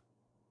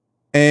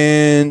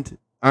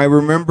I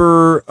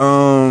remember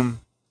I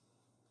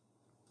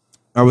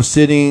was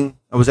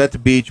at the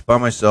beach by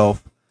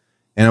myself.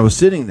 And I was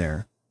sitting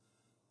there.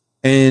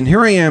 And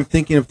here I am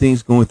thinking of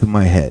things going through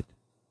my head.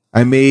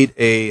 I made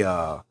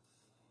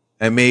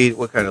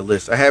what kind of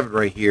list? I have it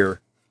right here.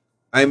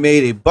 I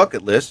made a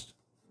bucket list,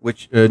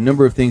 which a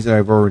number of things that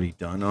I've already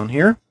done on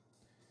here.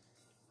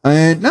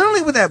 And not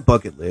only with that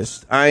bucket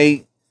list,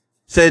 I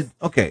said,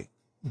 okay,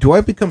 do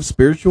I become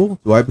spiritual?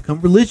 Do I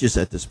become religious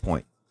at this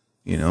point?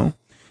 And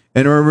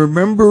I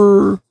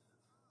remember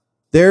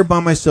there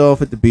by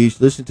myself at the beach,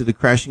 listening to the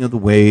crashing of the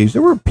waves.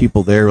 There were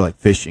people there like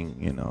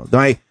fishing,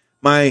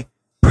 My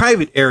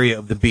private area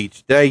of the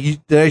beach that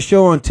I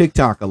show on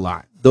TikTok a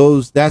lot.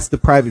 That's the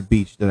private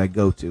beach that I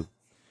go to.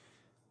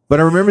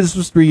 But I remember this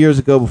was 3 years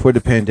ago before the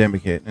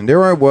pandemic hit. And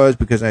there I was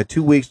because I had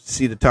 2 weeks to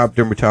see the top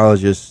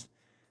dermatologist.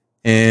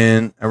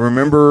 And I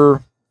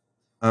remember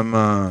I'm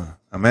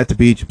at the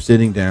beach, I'm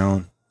sitting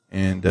down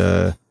and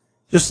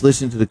just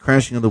listening to the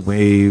crashing of the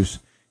waves,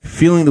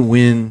 feeling the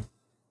wind,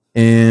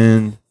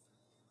 and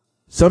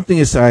something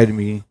inside of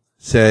me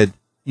said,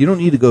 you don't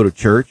need to go to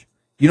church.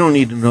 You don't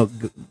need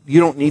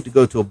to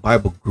go to a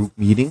Bible group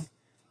meeting,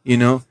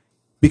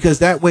 because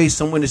that way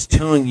someone is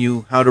telling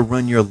you how to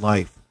run your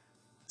life.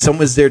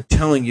 Someone's there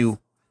telling you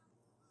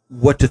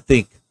what to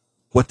think,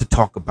 what to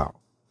talk about.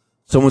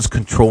 Someone's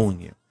controlling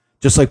you,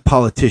 just like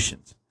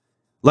politicians.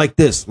 Like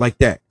this, like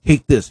that.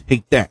 Hate this,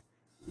 hate that.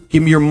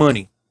 Give me your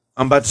money.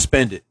 I'm about to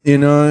spend it.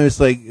 It's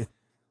like,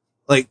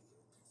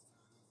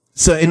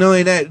 so, and not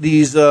only that,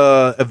 these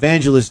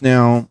evangelists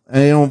now,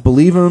 I don't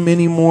believe them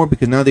anymore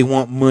because now they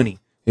want money.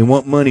 They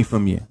want money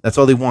from you. That's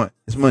all they want.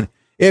 It's money.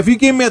 If you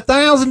give me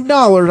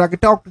 $1,000, I can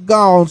talk to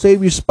God and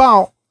save your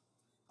spot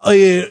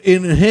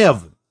in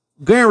heaven.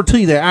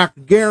 Guarantee that. I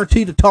can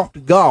guarantee to talk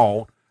to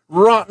God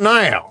right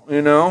now.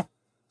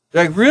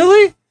 Like,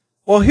 really?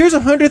 Well, here's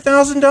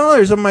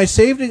 $100,000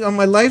 on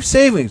my life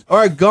savings. All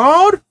right,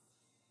 God,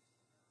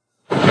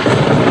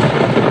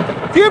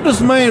 give this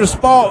man a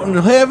spot in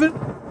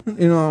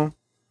heaven.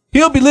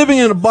 He'll be living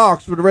in a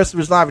box for the rest of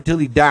his life until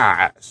he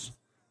dies.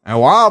 And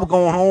while I'm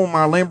going home,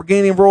 my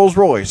Lamborghini and Rolls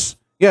Royce.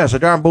 Yes, I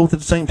drive both at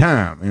the same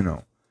time.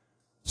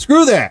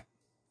 Screw that.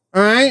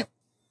 All right.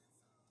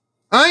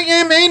 I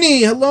am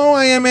Annie. Hello,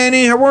 I am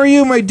Annie. How are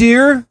you, my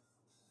dear?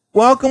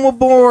 Welcome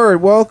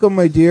aboard. Welcome,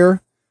 my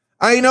dear.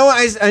 I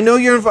know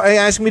you're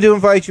asking me to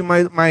invite you,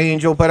 my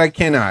angel, but I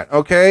cannot.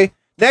 Okay.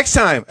 Next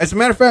time. As a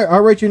matter of fact,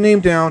 I'll write your name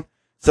down.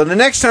 So the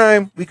next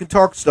time we can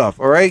talk stuff.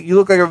 All right. You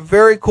look like a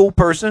very cool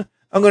person.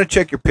 I'm going to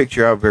check your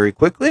picture out very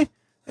quickly.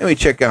 Let me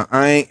check out.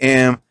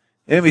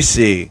 Let me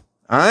see.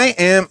 I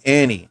am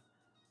Annie.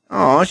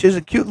 Oh, she has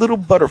a cute little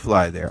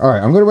butterfly there. All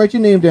right. I'm going to write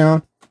your name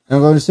down. And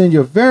I'm going to send you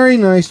a very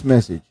nice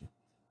message.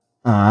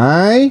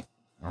 I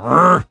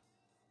am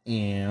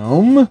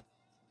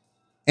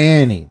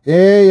Annie.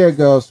 There you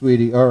go,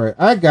 sweetie. All right.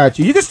 I got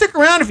you. You can stick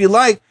around if you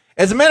like.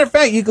 As a matter of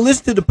fact, you can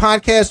listen to the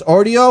podcast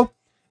audio.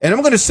 And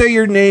I'm going to say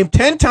your name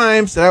 10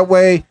 times. That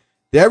way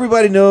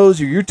everybody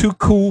knows you're too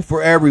cool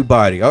for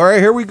everybody. All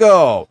right, here we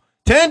go.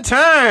 10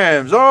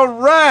 times. All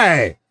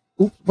right.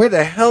 Oops, where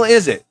the hell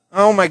is it?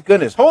 Oh, my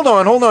goodness. Hold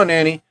on,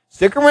 Annie.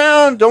 Stick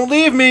around. Don't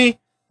leave me.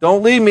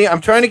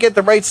 I'm trying to get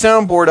the right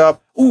soundboard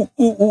up. Ooh.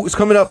 It's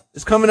coming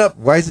up.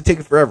 Why is it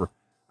taking forever?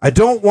 I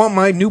don't want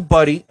my new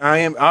buddy. All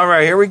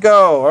right, here we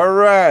go. All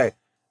right.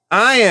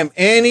 I am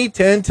Annie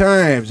 10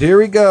 times. Here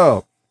we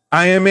go.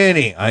 I am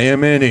Annie. I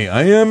am Annie.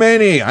 I am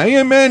Annie. I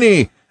am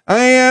Annie. I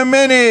am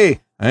Annie.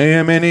 I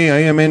am Annie. I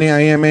am Annie. I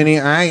am Annie.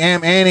 I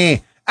am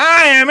Annie.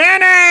 I am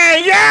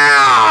Annie.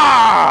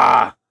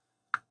 Yeah!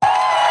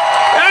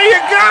 There you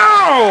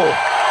go.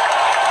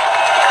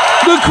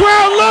 The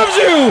crowd loves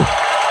you.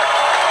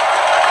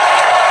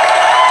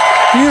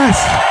 Yes.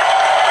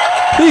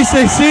 Please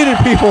stay seated,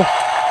 people.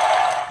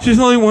 She's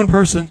only one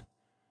person,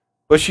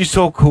 but she's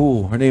so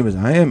cool. Her name is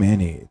I am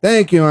Annie.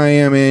 Thank you, I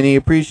am Annie.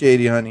 Appreciate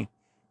you, honey.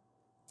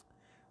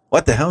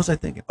 What the hell was I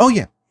thinking? Oh,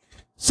 yeah.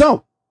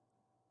 So,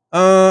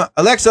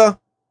 Alexa.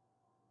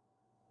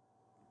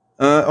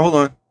 Hold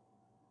on.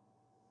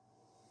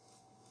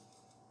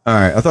 All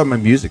right. I thought my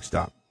music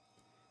stopped.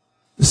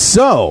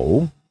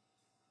 So,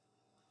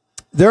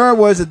 there I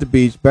was at the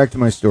beach. Back to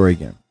my story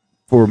again.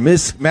 For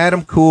Miss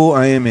Madam Cool,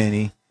 I am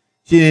Annie.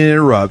 She didn't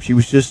interrupt. She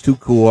was just too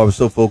cool. I was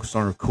so focused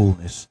on her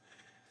coolness.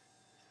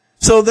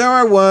 So there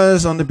I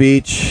was on the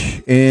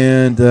beach,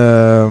 and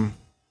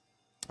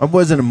I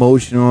wasn't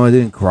emotional. I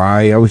didn't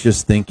cry. I was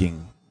just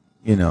thinking,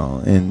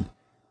 and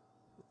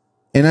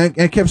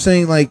I kept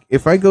saying, like,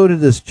 if I go to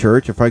this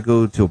church, if I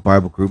go to a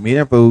Bible group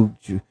meeting, if I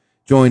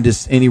join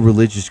any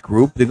religious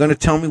group, they're going to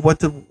tell me what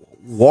to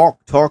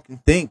walk, talk,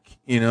 and think,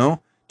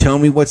 Tell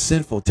me what's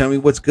sinful. Tell me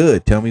what's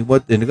good. Tell me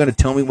and they're going to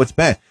tell me what's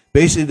bad.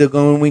 Basically, they're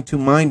going to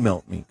mind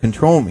melt me,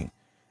 control me.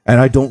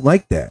 And I don't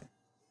like that.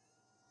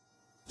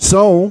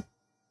 So,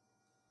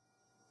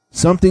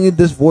 something in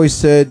this voice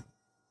said,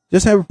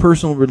 just have a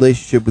personal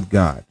relationship with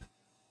God.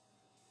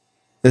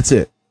 That's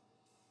it.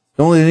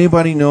 Don't let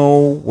anybody know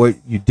what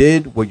you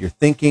did, what you're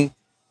thinking.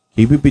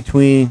 Keep it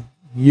between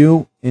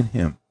you and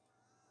him.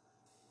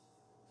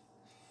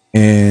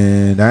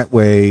 And that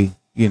way,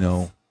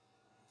 your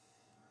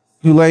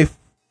life,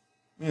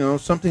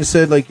 something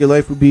said like your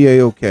life would be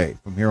A-okay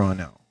from here on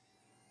out.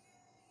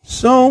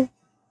 So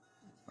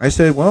I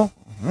said, well,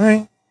 all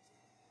right.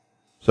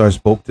 So I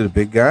spoke to the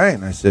big guy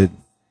and I said,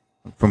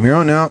 from here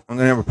on out, I'm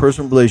going to have a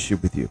personal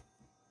relationship with you.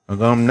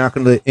 I'm not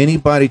going to let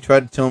anybody try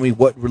to tell me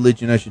what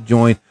religion I should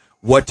join,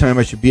 what time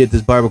I should be at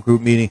this Bible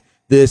group meeting,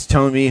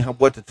 telling me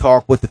what to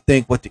talk, what to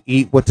think, what to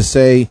eat, what to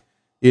say,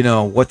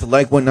 what to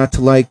like, what not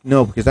to like.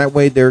 No, because that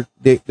way they're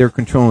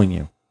controlling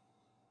you.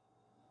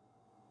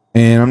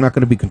 And I'm not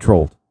going to be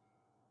controlled.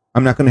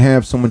 I'm not going to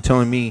have someone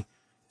telling me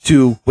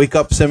to wake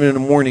up 7 in the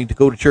morning to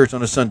go to church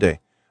on a Sunday,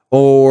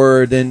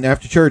 or then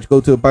after church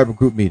go to a Bible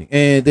group meeting,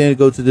 and then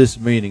go to this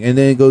meeting, and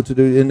then go to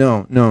the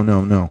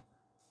no.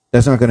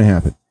 That's not going to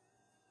happen.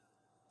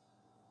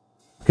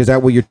 Because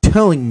that way you're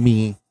telling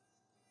me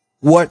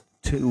what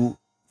to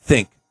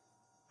think,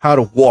 how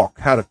to walk,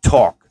 how to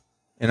talk.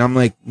 And I'm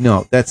like,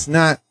 no, that's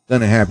not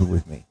going to happen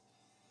with me.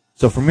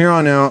 So from here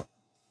on out,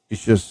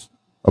 it's just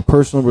a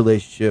personal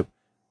relationship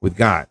with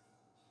God.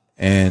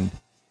 And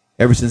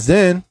ever since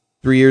then,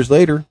 3 years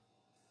later,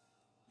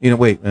 3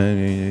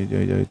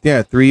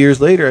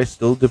 years later, I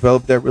still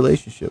developed that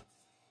relationship.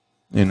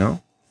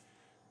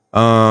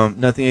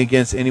 Nothing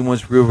against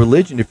anyone's real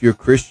religion. If you're a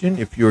Christian,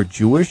 if you're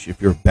Jewish,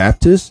 if you're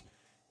Baptist,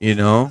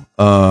 if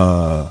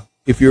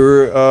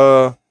you're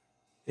a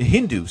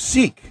Hindu,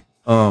 Sikh,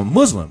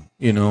 Muslim,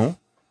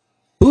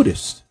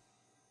 Buddhist,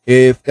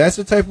 if that's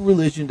the type of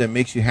religion that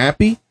makes you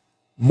happy,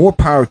 more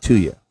power to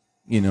you.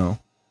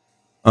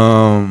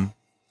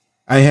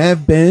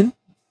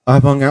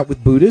 I've hung out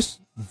with Buddhists,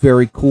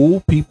 very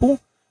cool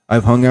people.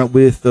 I've hung out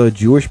with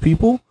Jewish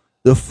people.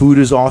 The food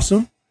is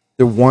awesome.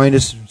 The wine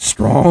is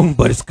strong,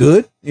 but it's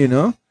good.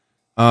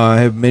 I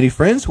have many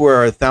friends who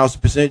are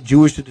 1,000%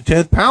 Jewish to the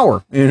 10th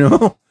power.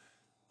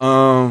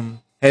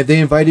 Have they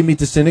invited me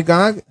to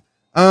synagogue?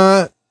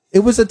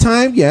 It was a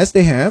time, yes,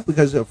 they have,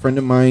 because a friend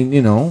of mine,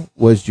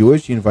 was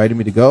Jewish. He invited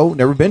me to go.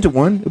 Never been to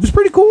one. It was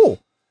pretty cool.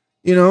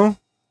 It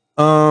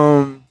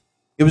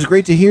was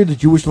great to hear the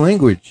Jewish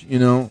language,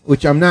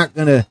 which I'm not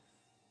gonna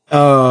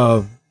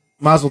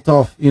Mazel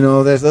Tov.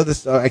 There's other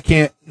stuff I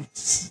can't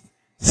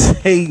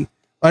say.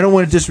 I don't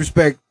want to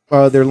disrespect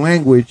their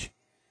language.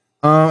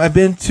 I've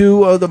been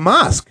to the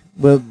mosque,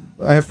 but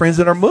I have friends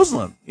that are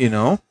Muslim.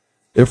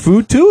 Their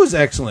food too is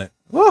excellent.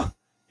 Well,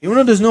 even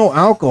though there's no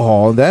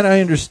alcohol, that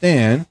I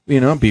understand.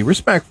 Be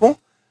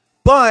respectful,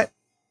 but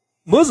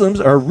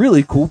Muslims are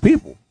really cool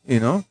people.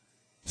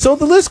 So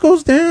the list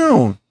goes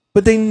down.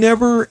 But they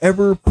never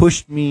ever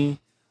pushed me,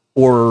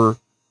 or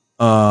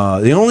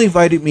they only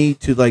invited me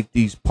to like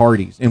these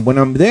parties. And when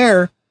I'm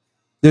there,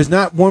 there's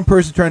not one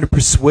person trying to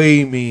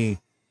persuade me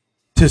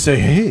to say,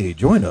 "Hey,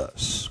 join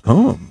us,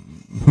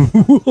 come."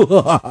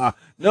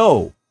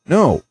 No.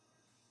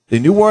 They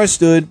knew where I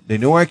stood. They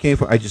knew where I came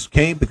from. I just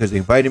came because they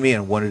invited me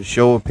and wanted to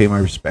show and pay my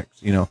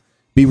respects.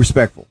 Be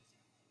respectful,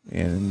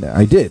 and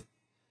I did.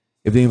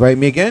 If they invite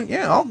me again,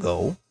 yeah, I'll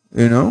go.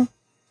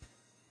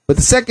 But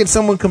the second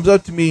someone comes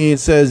up to me and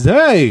says,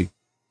 "Hey,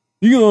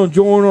 you gonna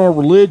join our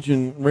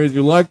religion, whether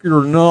you like it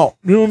or not?"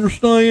 You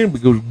understand?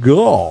 Because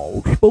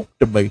God spoke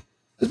to me.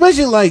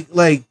 Especially like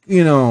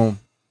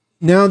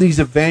now these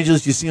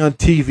evangelists you see on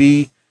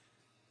TV.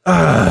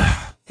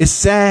 It's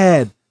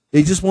sad.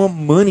 They just want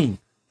money.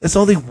 That's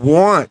all they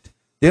want.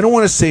 They don't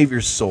want to save your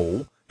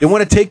soul. They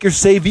want to take your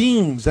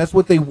savings. That's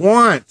what they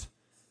want.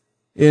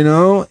 And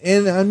no,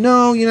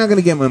 you're not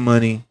gonna get my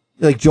money.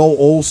 Like Joel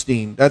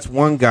Osteen, that's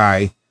one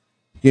guy.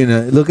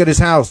 Look at his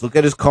house. Look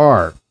at his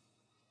car.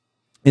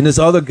 And this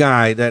other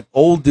guy, that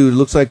old dude,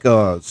 looks like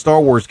a Star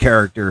Wars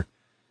character.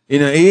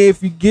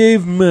 If you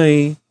give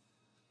me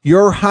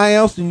your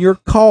house and your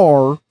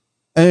car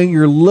and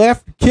your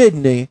left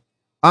kidney,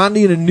 I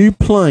need a new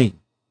plane.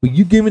 Will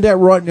you give me that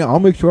right now? I'll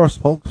make sure I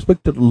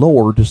speak to the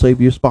Lord to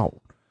save you a spot.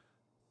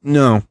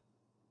 No.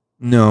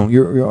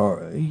 You're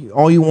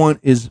all you want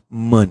is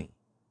money.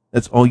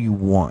 That's all you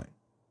want.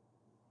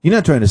 You're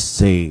not trying to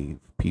save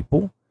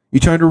people. You're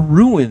trying to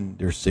ruin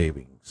their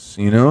savings,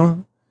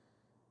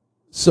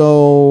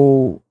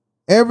 So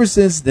ever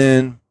since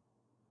then,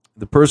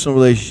 the personal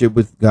relationship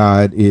with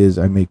God is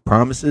I make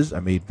promises, I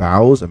made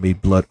vows, I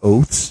made blood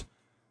oaths,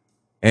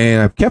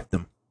 and I've kept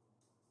them.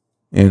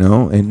 And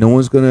no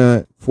one's going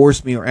to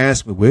force me or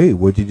ask me, "Wait,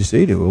 what did you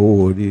say to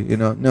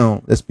him?"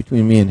 No, that's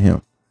between me and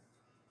him.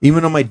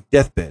 Even on my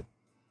deathbed,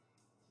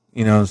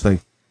 it's like,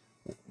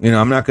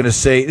 I'm not going to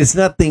say, it's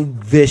nothing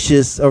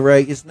vicious, all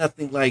right? It's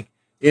nothing like,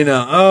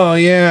 oh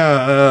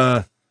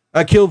yeah,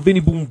 I killed Vinny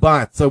Boom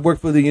Bots. I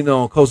worked for the,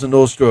 Cosa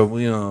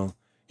Nostra,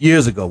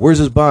 years ago. Where's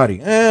his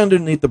body?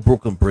 Underneath the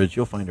Brooklyn Bridge.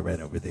 You'll find it right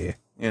over there.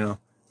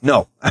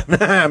 No,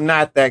 I'm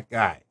not that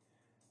guy.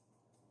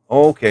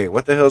 Okay,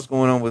 what the hell's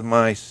going on with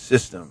my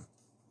system?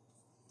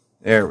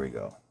 There we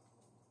go.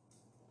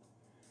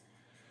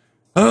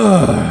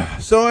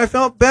 So I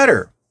felt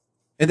better.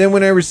 And then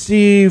when I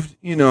received,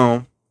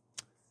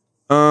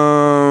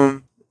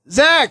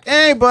 Zach,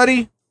 hey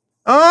buddy.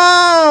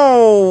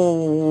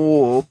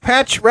 Oh,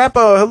 Patch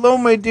Rappa, hello,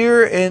 my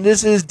dear. And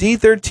this is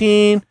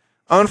D13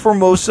 on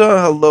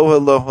Formosa.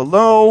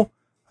 Hello.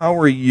 How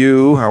are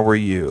you?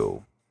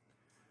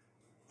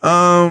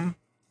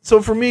 So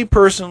for me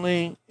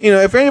personally,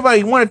 if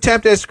anybody want to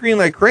tap that screen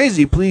like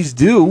crazy, please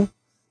do.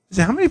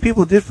 So how many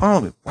people did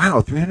follow me?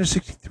 Wow,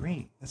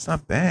 363. That's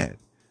not bad.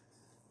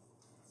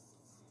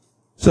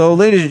 So,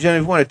 ladies and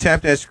gentlemen, if you want to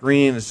tap that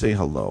screen and say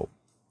hello.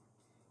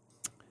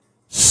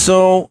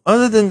 So,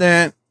 other than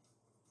that,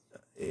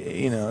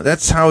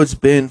 that's how it's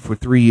been for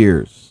 3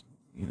 years.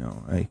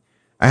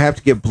 I have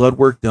to get blood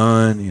work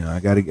done.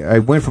 I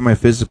went for my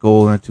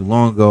physical not too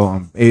long ago.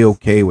 I'm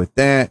A-okay with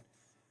that.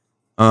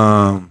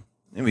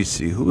 Let me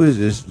see. Who is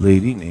this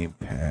lady named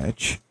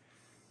Patch?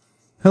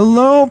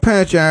 Hello,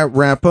 Patch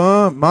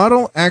Rappa,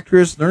 model,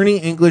 actress, learning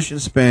English and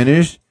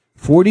Spanish,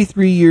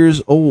 43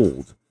 years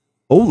old.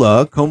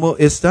 Hola, ¿cómo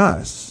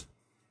estás?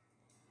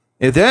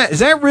 Is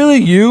that really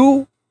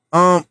you?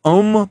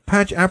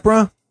 Patch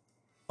Apra?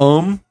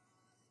 I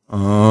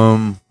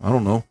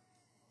don't know.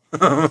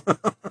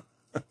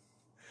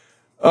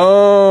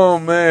 Oh,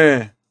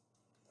 man.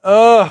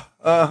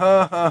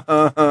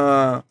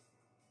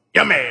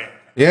 Yummy.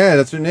 Yeah,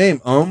 that's her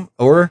name.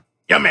 Or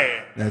Yummy.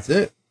 that's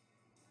it.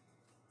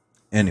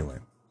 Anyway.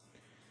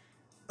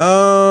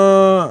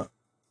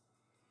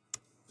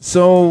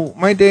 So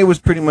my day was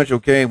pretty much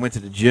okay. Went to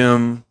the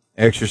gym,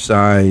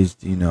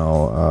 exercised,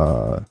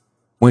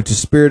 went to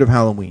Spirit of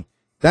Halloween.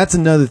 That's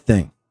another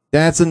thing.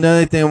 That's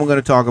another thing we're going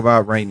to talk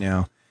about right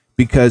now,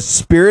 because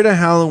Spirit of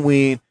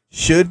Halloween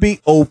should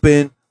be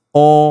open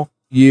all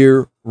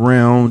year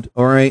round.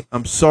 All right.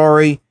 I'm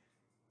sorry.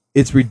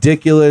 It's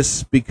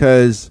ridiculous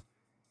because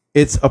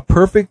it's a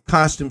perfect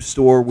costume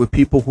store with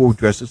people who are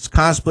dressed as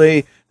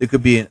cosplay. There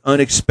could be an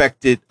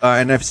unexpected,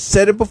 and I've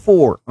said it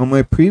before on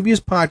my previous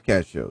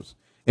podcast shows,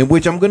 in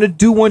which I'm going to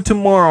do one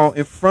tomorrow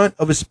in front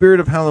of a Spirit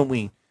of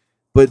Halloween.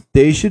 But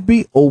they should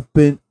be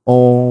open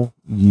all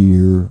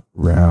year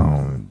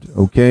round,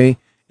 okay?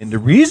 And the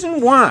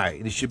reason why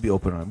they should be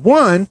open on,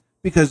 one,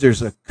 because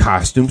there's a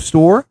costume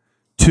store.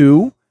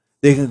 Two,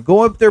 they can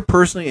go up there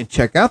personally and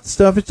check out the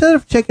stuff instead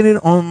of checking it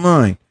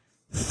online.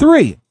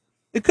 Three,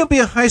 it could be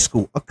a high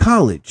school, a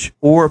college,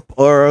 or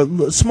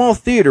a small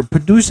theater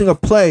producing a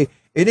play,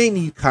 and they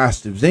need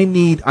costumes. They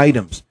need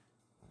items.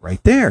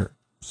 Right there.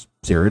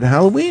 Spirit of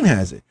Halloween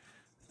has it.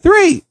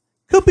 Three,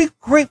 could be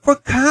great for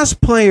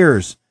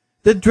cosplayers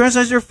that dress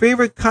as their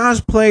favorite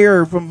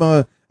cosplayer from,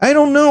 I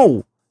don't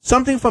know,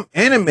 something from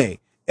anime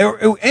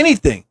or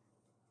anything.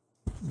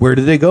 Where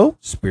do they go?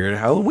 Spirit of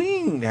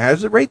Halloween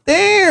has it right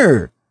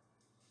there.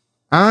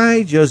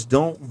 I just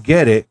don't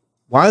get it.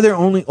 Why they're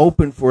only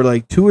open for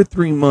like 2 or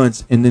 3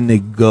 months and then they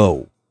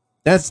go.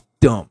 That's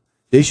dumb.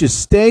 They should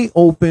stay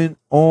open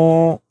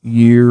all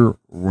year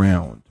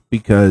round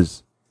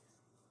because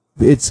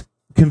it's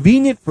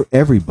convenient for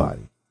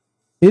everybody.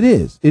 It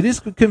is. It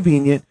is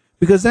convenient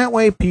because that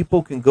way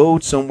people can go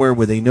somewhere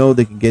where they know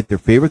they can get their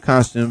favorite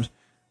costumes.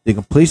 They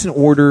can place an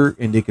order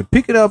and they can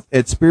pick it up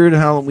at Spirit of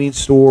Halloween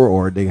store,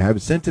 or they have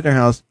it sent to their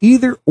house.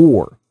 Either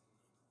or.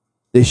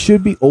 They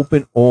should be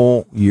open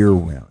all year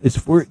round. It's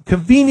for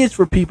convenience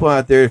for people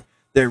out there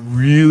that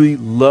really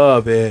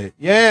love it.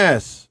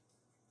 Yes.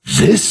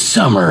 This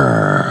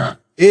summer.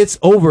 It's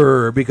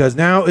over because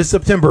now it's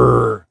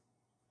September.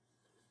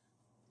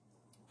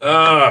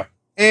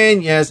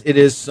 And yes, it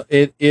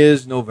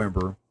is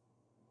November.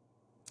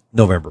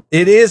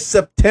 It is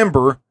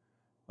September.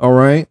 All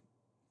right.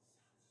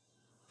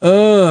 All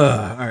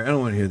right. I don't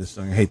want to hear this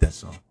song. I hate that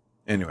song.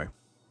 Anyway.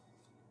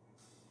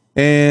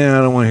 And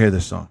I don't want to hear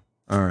this song.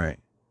 All right.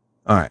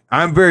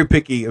 I'm very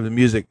picky of the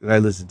music that I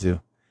listen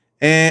to.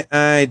 And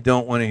I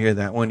don't want to hear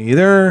that one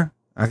either.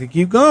 I can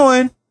keep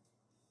going.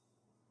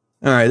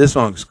 All right. This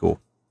song's cool.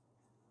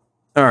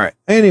 All right.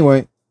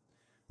 Anyway.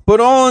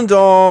 But all in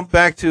all,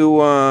 back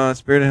to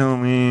Spirit of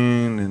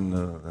Halloween and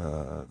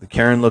the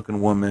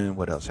Karen-looking woman.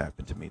 What else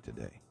happened to me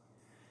today?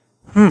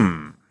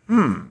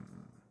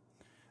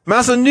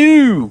 Massa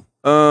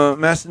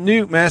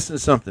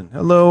something.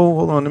 Hello.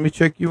 Hold on. Let me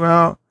check you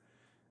out.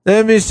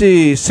 Let me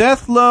see.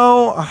 Seth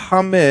Low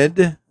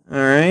Hamid. All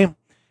right.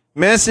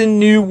 Masson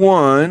New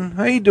One.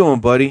 How you doing,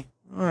 buddy?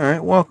 All right.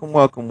 Welcome.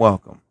 What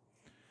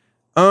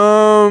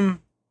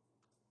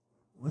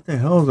the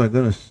hell was I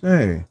going to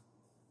say?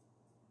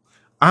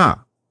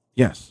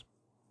 Yes.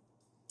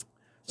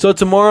 So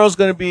tomorrow's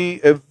going to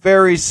be a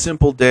very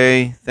simple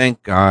day.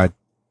 Thank God.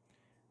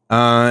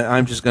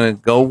 I'm just going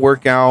to go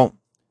work out.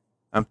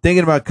 I'm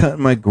thinking about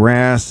cutting my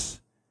grass.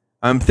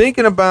 I'm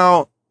thinking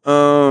about,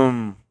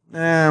 I'm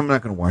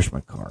not going to wash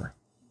my car.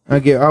 I'll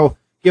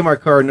give my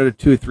car another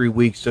 2 or 3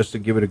 weeks just to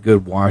give it a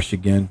good wash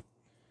again.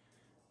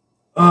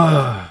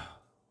 But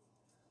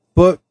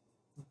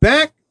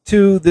back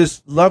to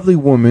this lovely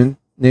woman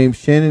named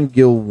Shannon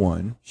Gill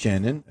One.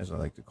 Shannon, as I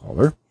like to call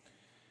her.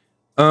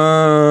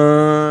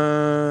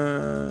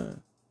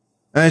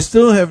 I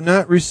still have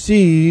not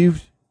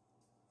received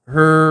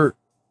her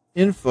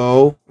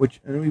info, which,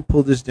 let me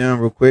pull this down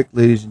real quick,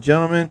 ladies and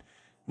gentlemen.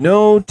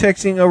 No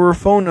texting of her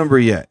phone number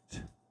yet.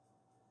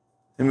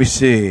 Let me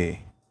see.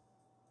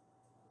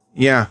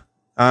 Yeah.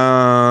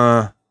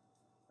 I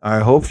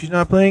hope she's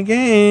not playing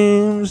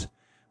games.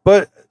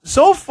 But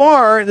so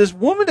far, this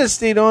woman that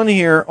stayed on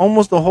here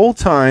almost the whole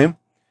time,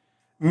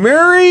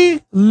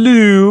 Mary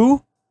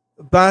Lou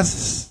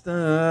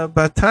Batasa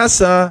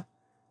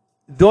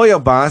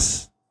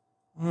Doyabas.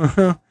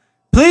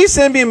 Please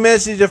send me a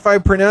message if I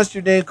pronounced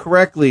your name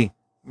correctly,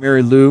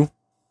 Mary Lou.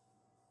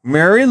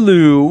 Mary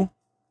Lou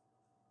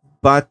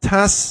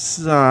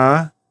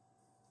Batasa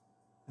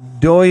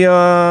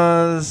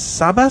Doyasabas.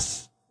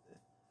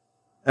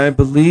 I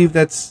believe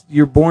that's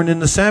you're born in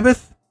the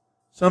Sabbath,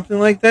 something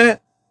like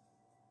that.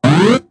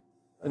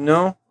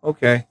 No,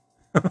 okay.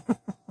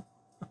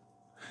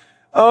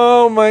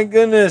 Oh my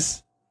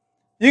goodness.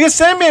 You can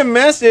send me a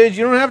message.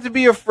 You don't have to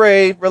be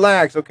afraid.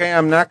 Relax, okay?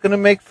 I'm not going to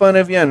make fun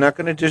of you. I'm not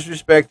going to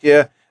disrespect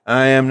you.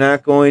 I am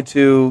not going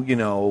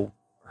to,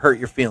 hurt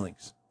your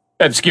feelings.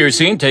 Obscure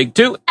scene, take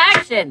 2.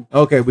 Action.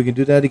 Okay, we can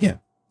do that again.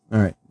 All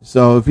right.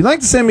 So if you'd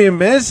like to send me a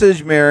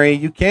message, Mary,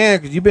 you can,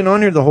 because you've been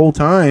on here the whole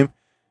time.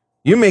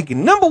 You're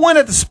making number 1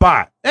 at the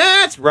spot.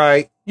 That's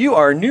right. You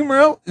are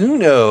numero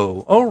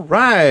uno. All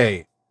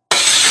right.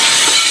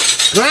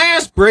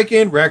 Glass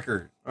breaking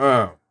record.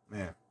 Oh,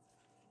 man.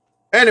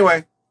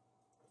 Anyway.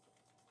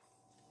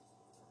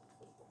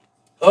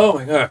 Oh,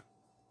 my God.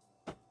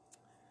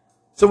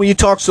 So when you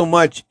talk so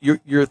much,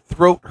 your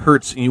throat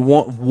hurts and you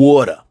want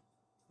water.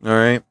 All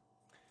right.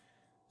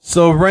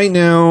 So right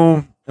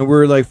now, and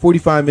we're like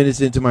 45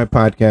 minutes into my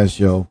podcast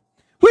show,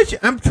 which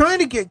I'm trying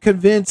to get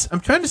convinced.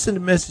 I'm trying to send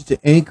a message to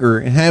Anchor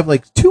and have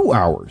like 2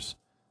 hours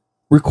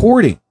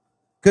recording,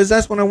 because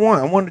that's what I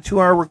want. I want a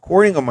 2-hour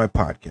recording of my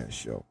podcast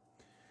show.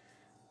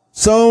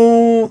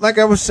 So like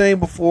I was saying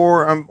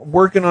before, I'm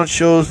working on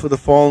shows for the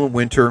fall and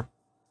winter.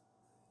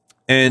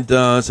 And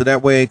so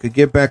that way I could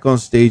get back on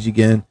stage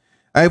again.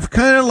 I've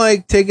kind of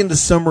like taken the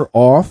summer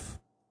off.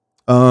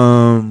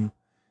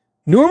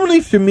 Normally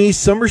for me,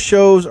 summer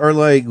shows are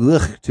like,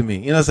 ugh, to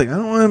me. It's like, I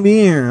don't want to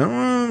be here. I don't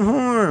want to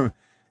perform.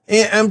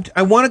 And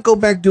I want to go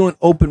back doing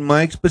open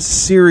mics, but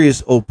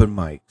serious open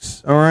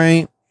mics. All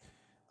right.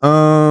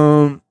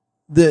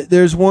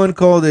 There's one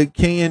called the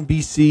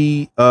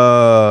KNBC,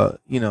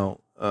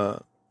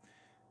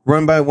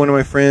 run by one of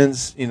my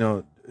friends,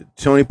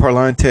 Tony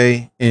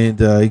Parlante,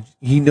 and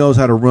he knows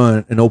how to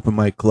run an open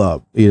mic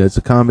club. It's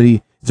a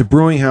comedy, it's a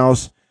brewing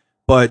house,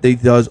 but they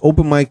does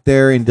open mic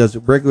there and does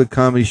regular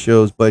comedy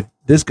shows. But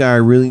this guy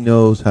really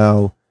knows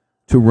how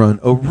to run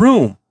a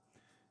room.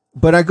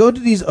 But I go to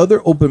these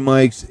other open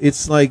mics.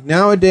 It's like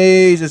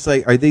nowadays, it's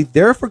like, are they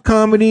there for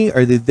comedy?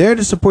 Are they there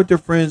to support their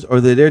friends? Or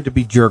are they there to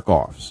be jerk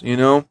offs?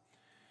 10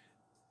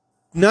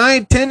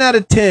 out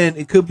of 10,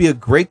 it could be a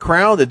great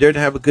crowd. They're there to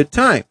have a good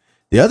time.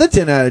 The other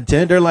 10 out of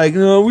 10, they're like,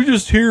 no, we're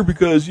just here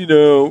because,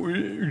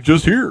 we're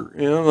just here.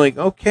 I'm like,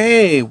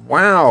 okay,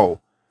 wow.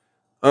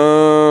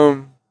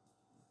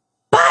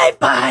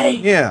 Bye-bye.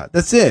 Yeah,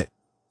 that's it.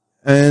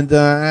 And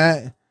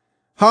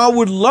how I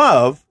would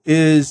love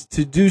is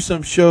to do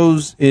some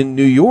shows in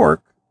New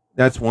York.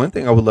 That's one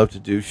thing I would love to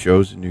do,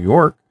 shows in New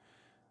York.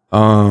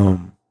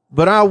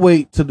 But I'll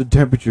wait till the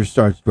temperature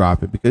starts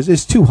dropping because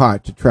it's too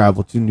hot to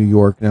travel to New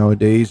York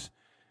nowadays.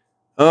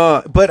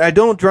 But I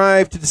don't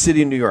drive to the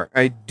city of New York.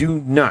 I do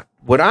not.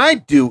 What I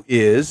do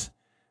is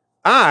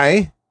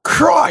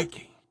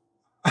Crikey.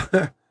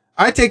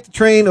 I take the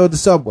train or the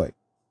subway.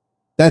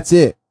 That's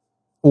it.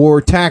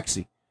 Or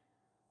taxi.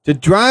 To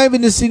drive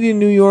in the city of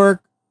New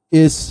York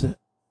is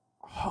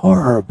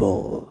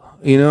horrible.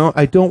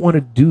 I don't want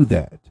to do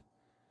that.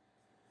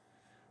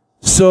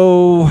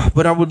 So,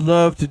 but I would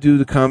love to do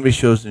the comedy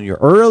shows in New York.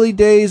 Early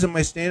days of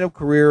my stand-up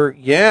career,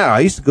 yeah, I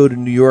used to go to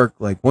New York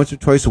like once or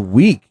twice a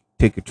week.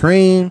 Take a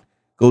train,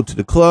 go to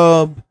the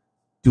club,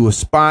 do a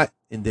spot,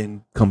 and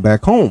then come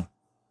back home.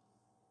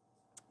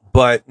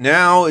 But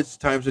now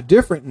times are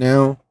different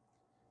now.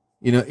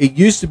 It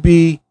used to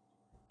be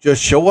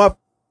just show up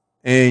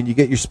and you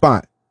get your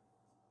spot.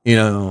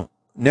 Now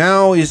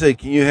it's like,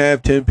 can you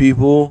have 10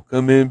 people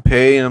come in,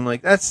 pay? And I'm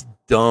like, that's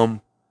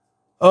dumb.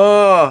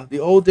 Oh, the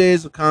old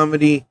days of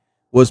comedy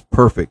was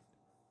perfect.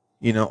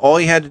 All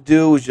you had to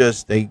do was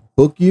just, they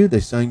book you, they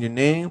sign your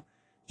name,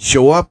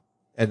 show up,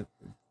 and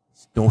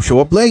don't show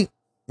up late.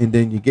 And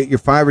then you get your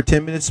 5 or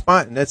 10 minute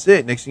spot, and that's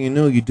it. Next thing you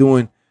know, you're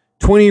doing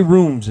 20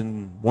 rooms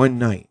in one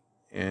night.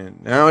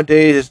 And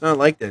nowadays, it's not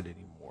like that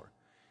anymore.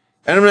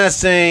 And I'm not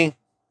saying,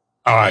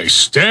 I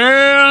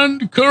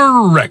stand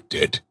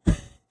corrected.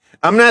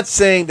 I'm not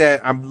saying that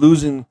I'm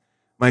losing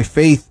my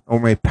faith or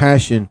my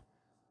passion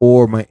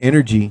or my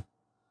energy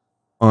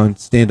on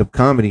stand-up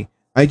comedy.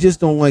 I just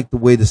don't like the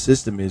way the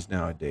system is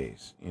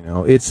nowadays.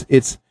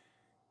 It's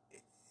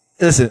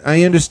listen,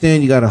 I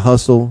understand you got to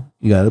hustle,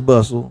 you got to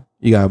bustle,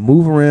 you got to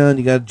move around,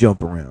 you got to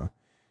jump around.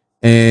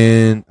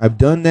 And I've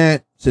done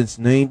that since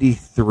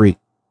 93.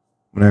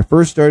 When I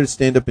first started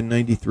stand-up in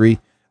 93,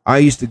 I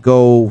used to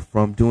do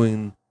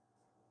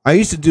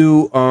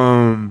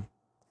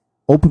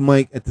open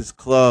mic at this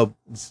club.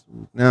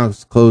 Now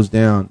it's closed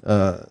down.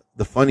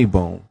 The Funny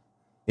Bone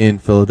in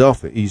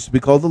Philadelphia. It used to be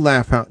called the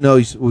Laugh House. No,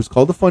 it was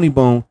called the Funny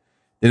Bone.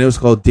 Then it was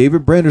called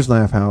David Brenner's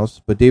Laugh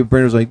House. But David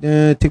Brenner was like,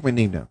 take my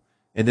name down.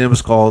 And then it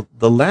was called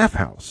the Laugh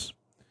House.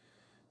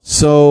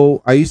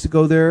 So I used to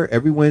go there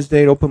every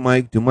Wednesday at open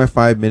mic, do my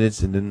 5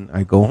 minutes, and then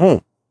I go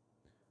home.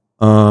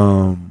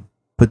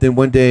 But then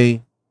one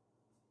day,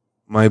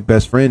 my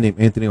best friend named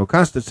Anthony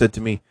Acosta said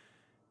to me,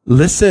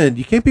 listen,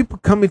 you can't be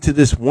coming to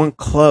this one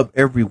club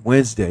every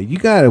Wednesday. You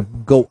got to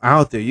go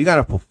out there. You got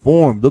to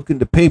perform. Look in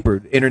the paper.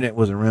 The internet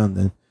wasn't around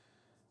then.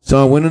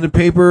 So I went in the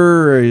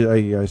paper.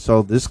 I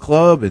saw this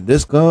club and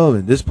this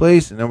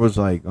place. And I was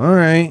like, all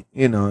right.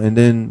 And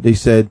then they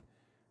said,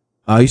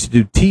 I used to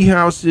do tea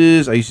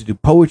houses. I used to do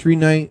poetry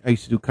night. I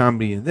used to do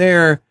comedy in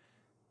there.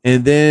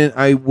 And then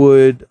I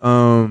would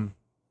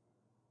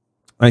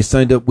I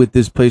signed up with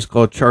this place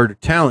called Charter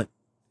Talent.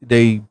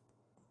 They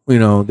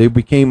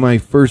became my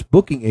first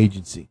booking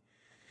agency.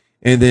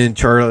 And then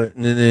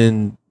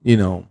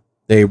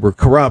they were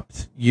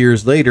corrupt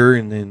years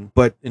later.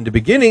 But in the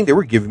beginning, they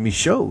were giving me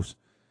shows.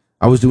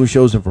 I was doing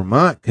shows in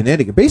Vermont,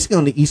 Connecticut, basically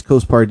on the East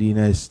Coast part of the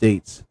United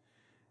States.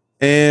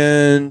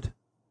 And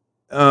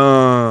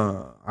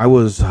I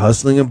was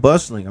hustling and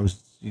bustling. I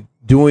was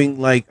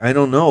doing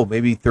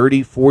maybe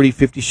 30, 40,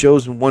 50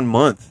 shows in 1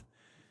 month.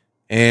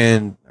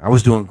 And I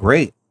was doing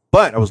great.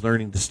 But I was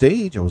learning the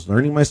stage. I was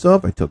learning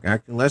myself. I took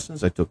acting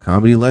lessons. I took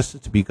comedy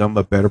lessons to become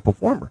a better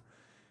performer.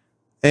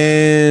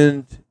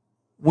 And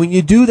when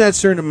you do that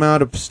certain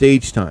amount of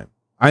stage time,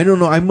 I don't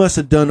know, I must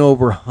have done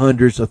over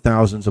hundreds of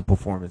thousands of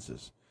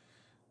performances.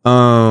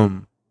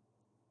 All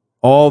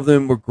of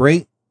them were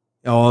great.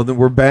 All of them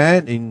were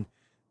bad. And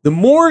the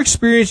more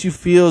experience you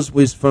feel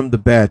is from the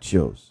bad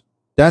shows.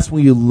 That's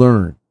when you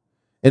learn.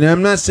 And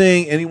I'm not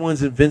saying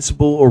anyone's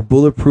invincible or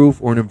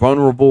bulletproof or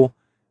invulnerable.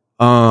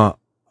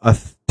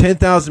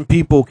 10,000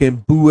 people can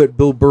boo at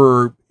Bill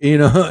Burr,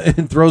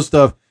 and throw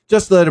stuff.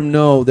 Just let them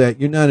know that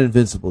you're not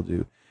invincible,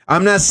 dude.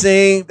 I'm not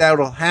saying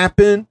that'll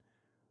happen,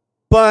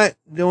 but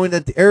knowing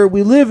that the era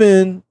we live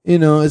in,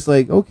 it's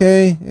like,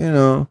 okay,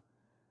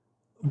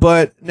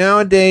 But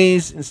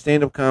nowadays in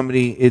stand-up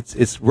comedy,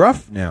 it's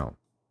rough now,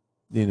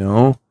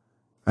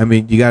 I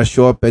mean, you got to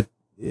show up at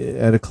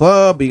a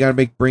club, you got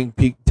to bring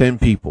 10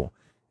 people.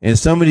 And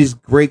some of these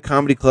great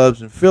comedy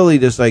clubs in Philly,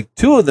 there's like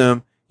two of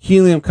them,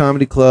 Helium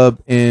Comedy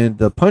Club and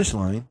the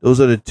Punchline.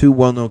 Those are the two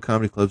well-known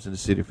comedy clubs in the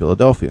city of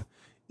Philadelphia.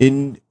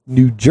 In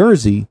New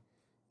Jersey,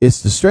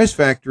 it's the Stress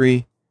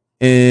Factory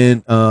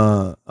and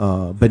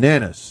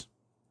Bananas.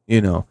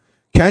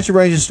 Catch a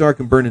Rising Star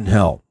can burn in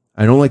hell.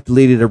 I don't like the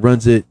lady that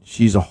runs it.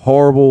 She's a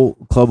horrible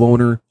club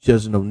owner. She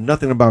doesn't know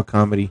nothing about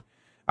comedy.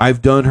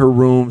 I've done her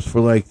rooms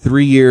for like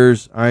 3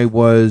 years. I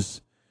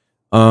was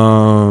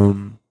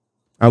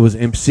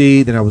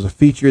MC, then I was a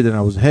feature, then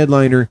I was a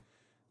headliner.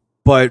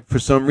 But for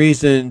some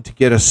reason, to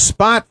get a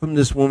spot from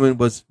this woman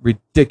was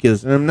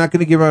ridiculous. And I'm not going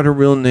to give out her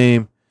real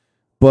name,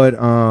 but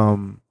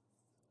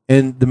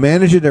and the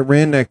manager that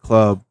ran that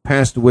club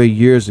passed away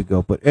years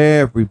ago. But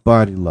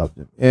everybody loved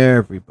him.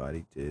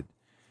 Everybody did,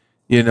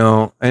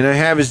 And I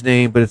have his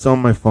name, but it's on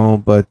my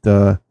phone.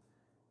 But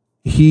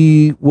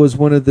he was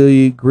one of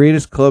the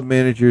greatest club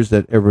managers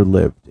that ever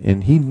lived,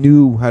 and he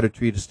knew how to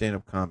treat a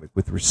stand-up comic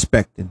with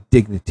respect and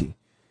dignity.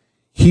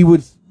 He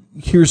would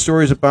hear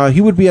stories about,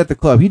 he would be at the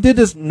club. He did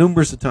this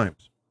numerous of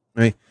times,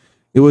 right?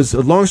 It was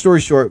a long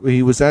story short.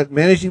 He was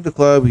managing the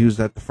club. He was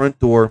at the front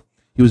door.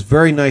 He was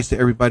very nice to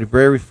everybody,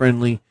 very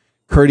friendly,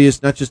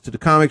 courteous, not just to the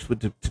comics, but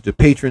to the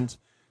patrons.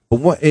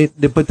 But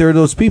there are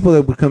those people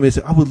that would come in and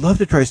say, I would love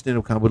to try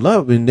stand-up comedy. Would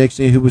love. And next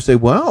thing he would say,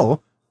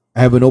 well,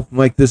 I have an open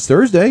mic this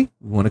Thursday.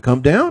 You want to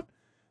come down?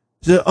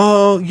 He said,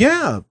 oh,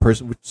 yeah.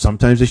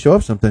 Sometimes they show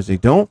up, sometimes they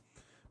don't.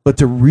 But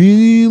to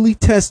really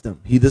test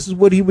them, this is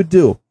what he would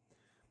do.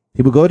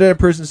 He would go to that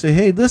person and say,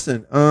 hey,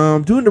 listen,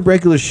 I'm doing a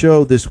regular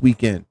show this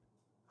weekend.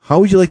 How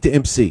would you like to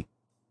MC?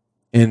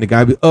 And the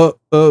guy would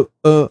be,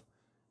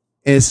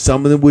 and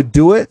some of them would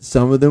do it,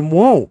 some of them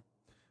won't.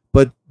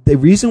 But the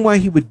reason why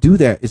he would do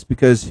that is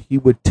because he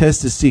would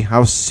test to see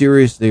how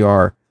serious they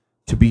are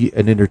to be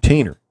an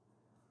entertainer,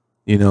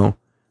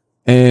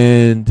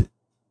 And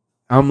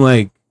I'm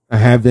like,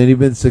 have any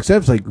been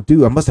successful? Like,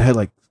 dude, I must have had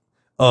like,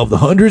 of the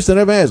hundreds that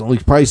I've had, only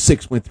probably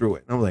 6 went through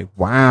it. And I'm like,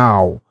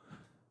 wow.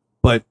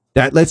 But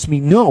that lets me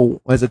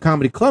know, as a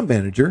comedy club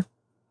manager,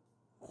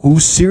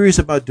 who's serious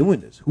about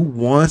doing this, who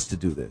wants to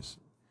do this.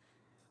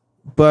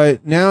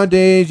 But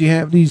nowadays, you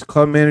have these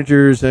club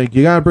managers, like,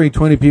 you got to bring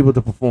 20 people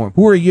to perform.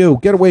 Who are you?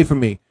 Get away from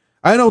me.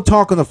 I don't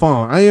talk on the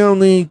phone. I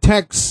only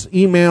text,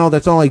 email.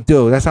 That's all I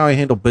do. That's how I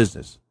handle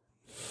business.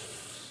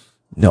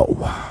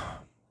 No,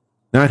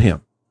 not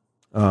him.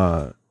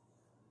 Dan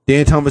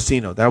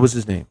Tomasino, that was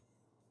his name.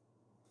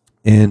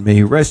 And may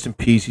he rest in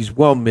peace. He's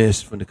well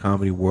missed from the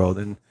comedy world.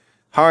 And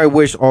how I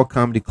wish all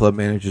comedy club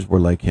managers were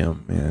like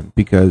him, man,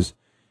 because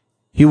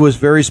he was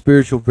very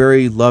spiritual,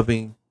 very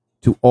loving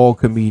to all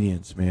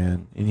comedians,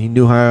 man. And he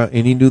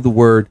knew the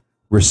word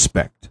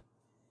respect.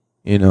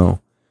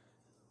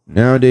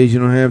 Nowadays you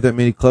don't have that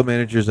many club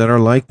managers that are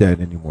like that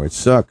anymore. It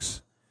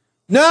sucks.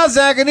 No,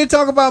 Zach, I didn't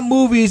talk about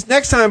movies.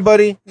 Next time,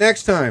 buddy.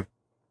 Next time.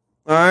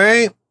 All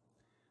right.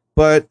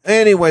 But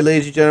anyway,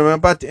 ladies and gentlemen, I'm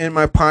about to end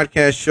my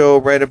podcast show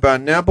right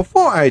about now.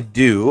 Before I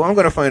do, I'm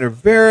going to find a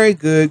very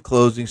good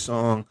closing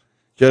song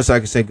just so I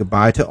can say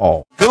goodbye to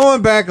all.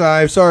 Going back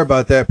live. Sorry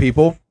about that,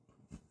 people.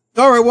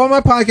 All right, well,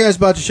 my podcast is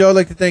about to show. I'd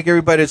like to thank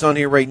everybody that's on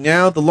here right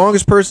now. The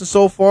longest person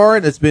so far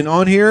that's been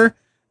on here,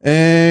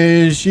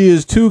 and she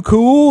is too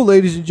cool,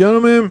 ladies and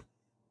gentlemen.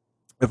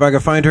 If I can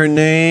find her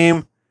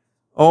name.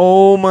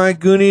 Oh, my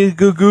goony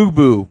goo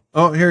boo.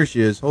 Oh, here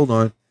she is. Hold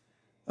on.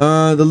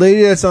 The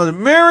lady that's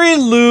on Mary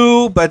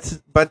Lou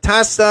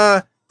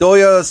Batasa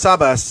Doya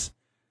Sabas.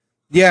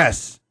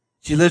 Yes.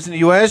 She lives in the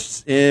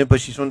U.S.,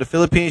 but she's from the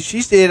Philippines.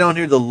 She stayed on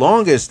here the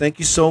longest. Thank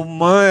you so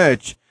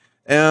much.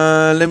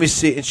 Let me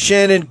see. And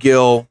Shannon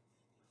Gill.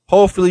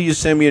 hopefully you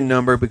send me a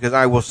number because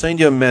I will send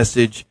you a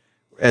message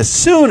as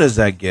soon as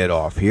I get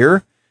off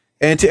here.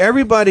 And to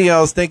everybody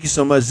else, thank you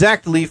so much.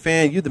 Zach the Lee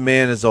fan, you the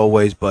man as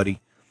always,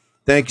 buddy.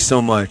 Thank you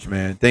so much,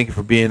 man. Thank you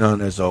for being on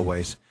as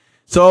always.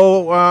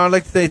 So I'd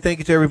like to say thank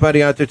you to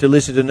everybody out there to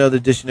listen to another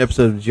edition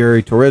episode of the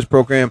Jerry Torres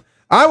program.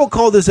 I will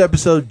call this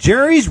episode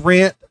Jerry's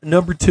Rant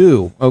number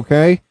 2,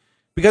 okay?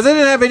 Because I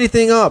didn't have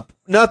anything up.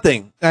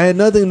 Nothing. I had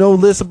nothing, no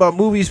list about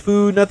movies,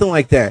 food, nothing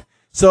like that.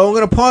 So I'm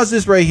going to pause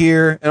this right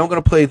here, and I'm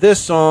going to play this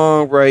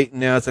song right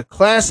now. It's a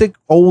classic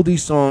oldie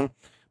song.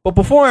 But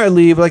before I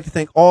leave, I'd like to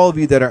thank all of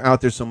you that are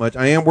out there so much.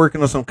 I am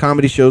working on some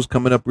comedy shows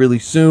coming up really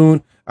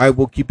soon. I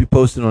will keep you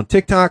posted on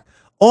TikTok.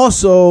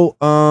 Also,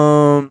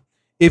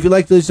 if you'd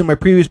like to listen to my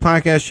previous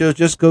podcast shows,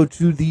 just go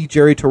to the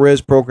Jerry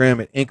Torres program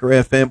at Anchor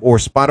FM or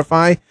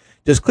Spotify.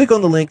 Just click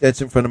on the link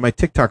that's in front of my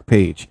TikTok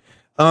page.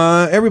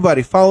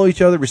 Everybody, follow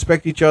each other,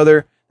 respect each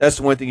other. That's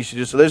the one thing you should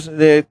do. So let's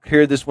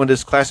hear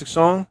this classic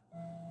song.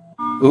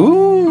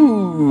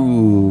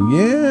 Ooh,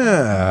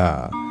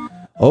 yeah.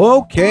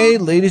 Okay,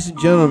 ladies and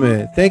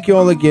gentlemen, thank you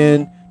all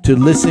again to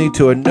listening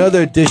to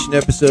another edition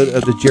episode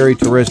of the Jerry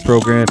Torres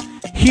program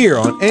here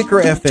on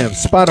Anchor FM,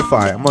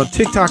 Spotify. I'm on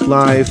TikTok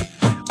Live.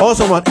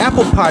 Also, I'm on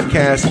Apple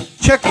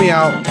Podcasts. Check me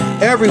out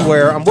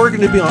everywhere. I'm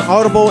working to be on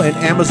Audible and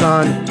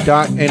Amazon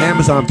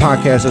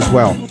Podcasts as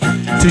well.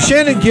 To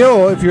Shannon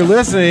Gill, if you're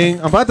listening,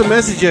 I'm about to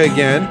message you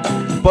again.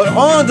 But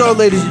on to all,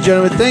 ladies and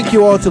gentlemen, thank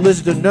you all to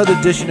listen to another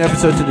edition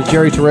episode to the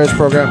Jerry Torres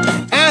program.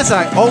 As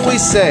I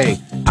always say,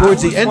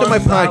 towards the end of my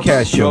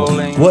podcast show,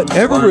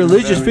 whatever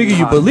religious figure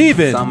you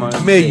believe in,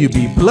 may you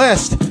be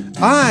blessed.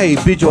 I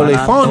bid you all a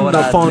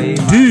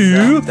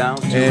fondue,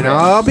 and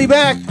I'll be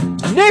back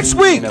next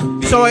week.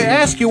 So I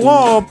ask you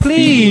all,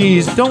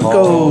 please don't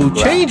go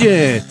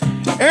changing.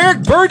 Eric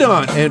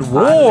Burdon and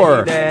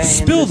War,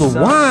 spill the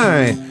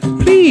wine.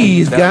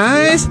 Please,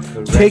 guys,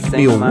 take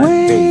me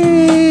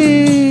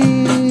away.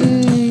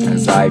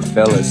 As I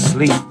fell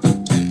asleep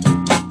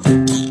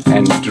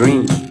and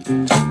dreamed.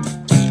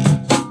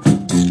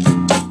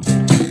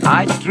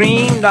 I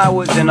dreamed I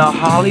was in a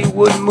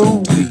Hollywood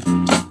movie,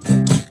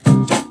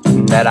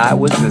 that I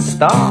was the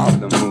star of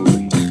the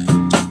movie.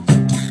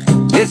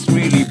 This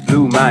really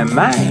blew my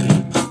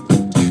mind.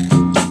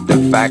 The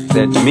fact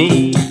that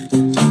me,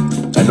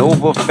 an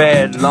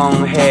overfed,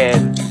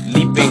 long-haired,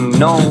 leaping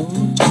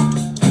gnome,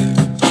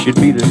 should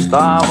be the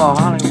star of a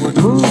Hollywood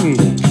movie.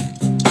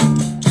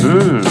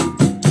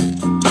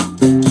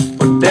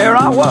 But there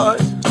I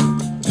was.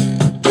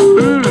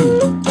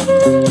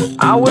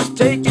 I was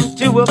taken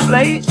to a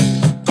place,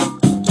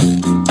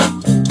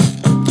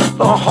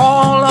 the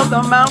Hall of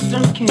the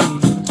Mountain King.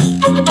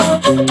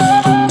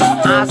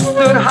 I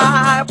stood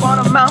high upon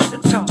a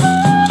mountain top,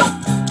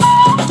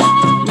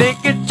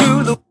 naked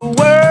to the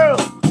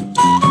world,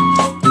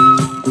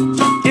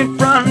 in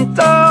front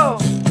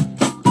of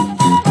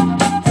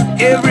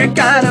every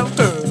kind of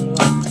girl.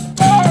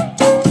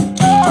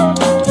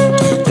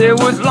 There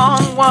was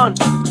long ones,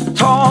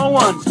 tall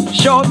ones,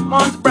 short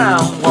ones,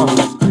 brown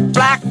ones,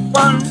 black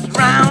ones,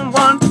 round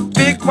ones,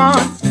 big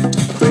ones,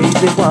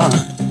 crazy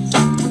ones.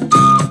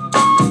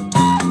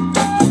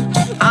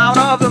 Out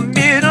of the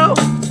middle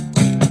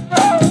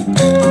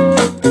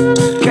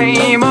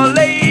came a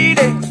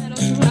lady.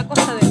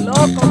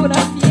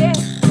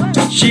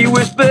 She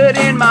whispered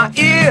in my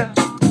ear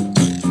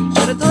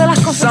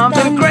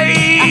something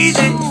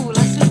crazy.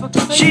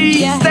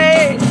 She said,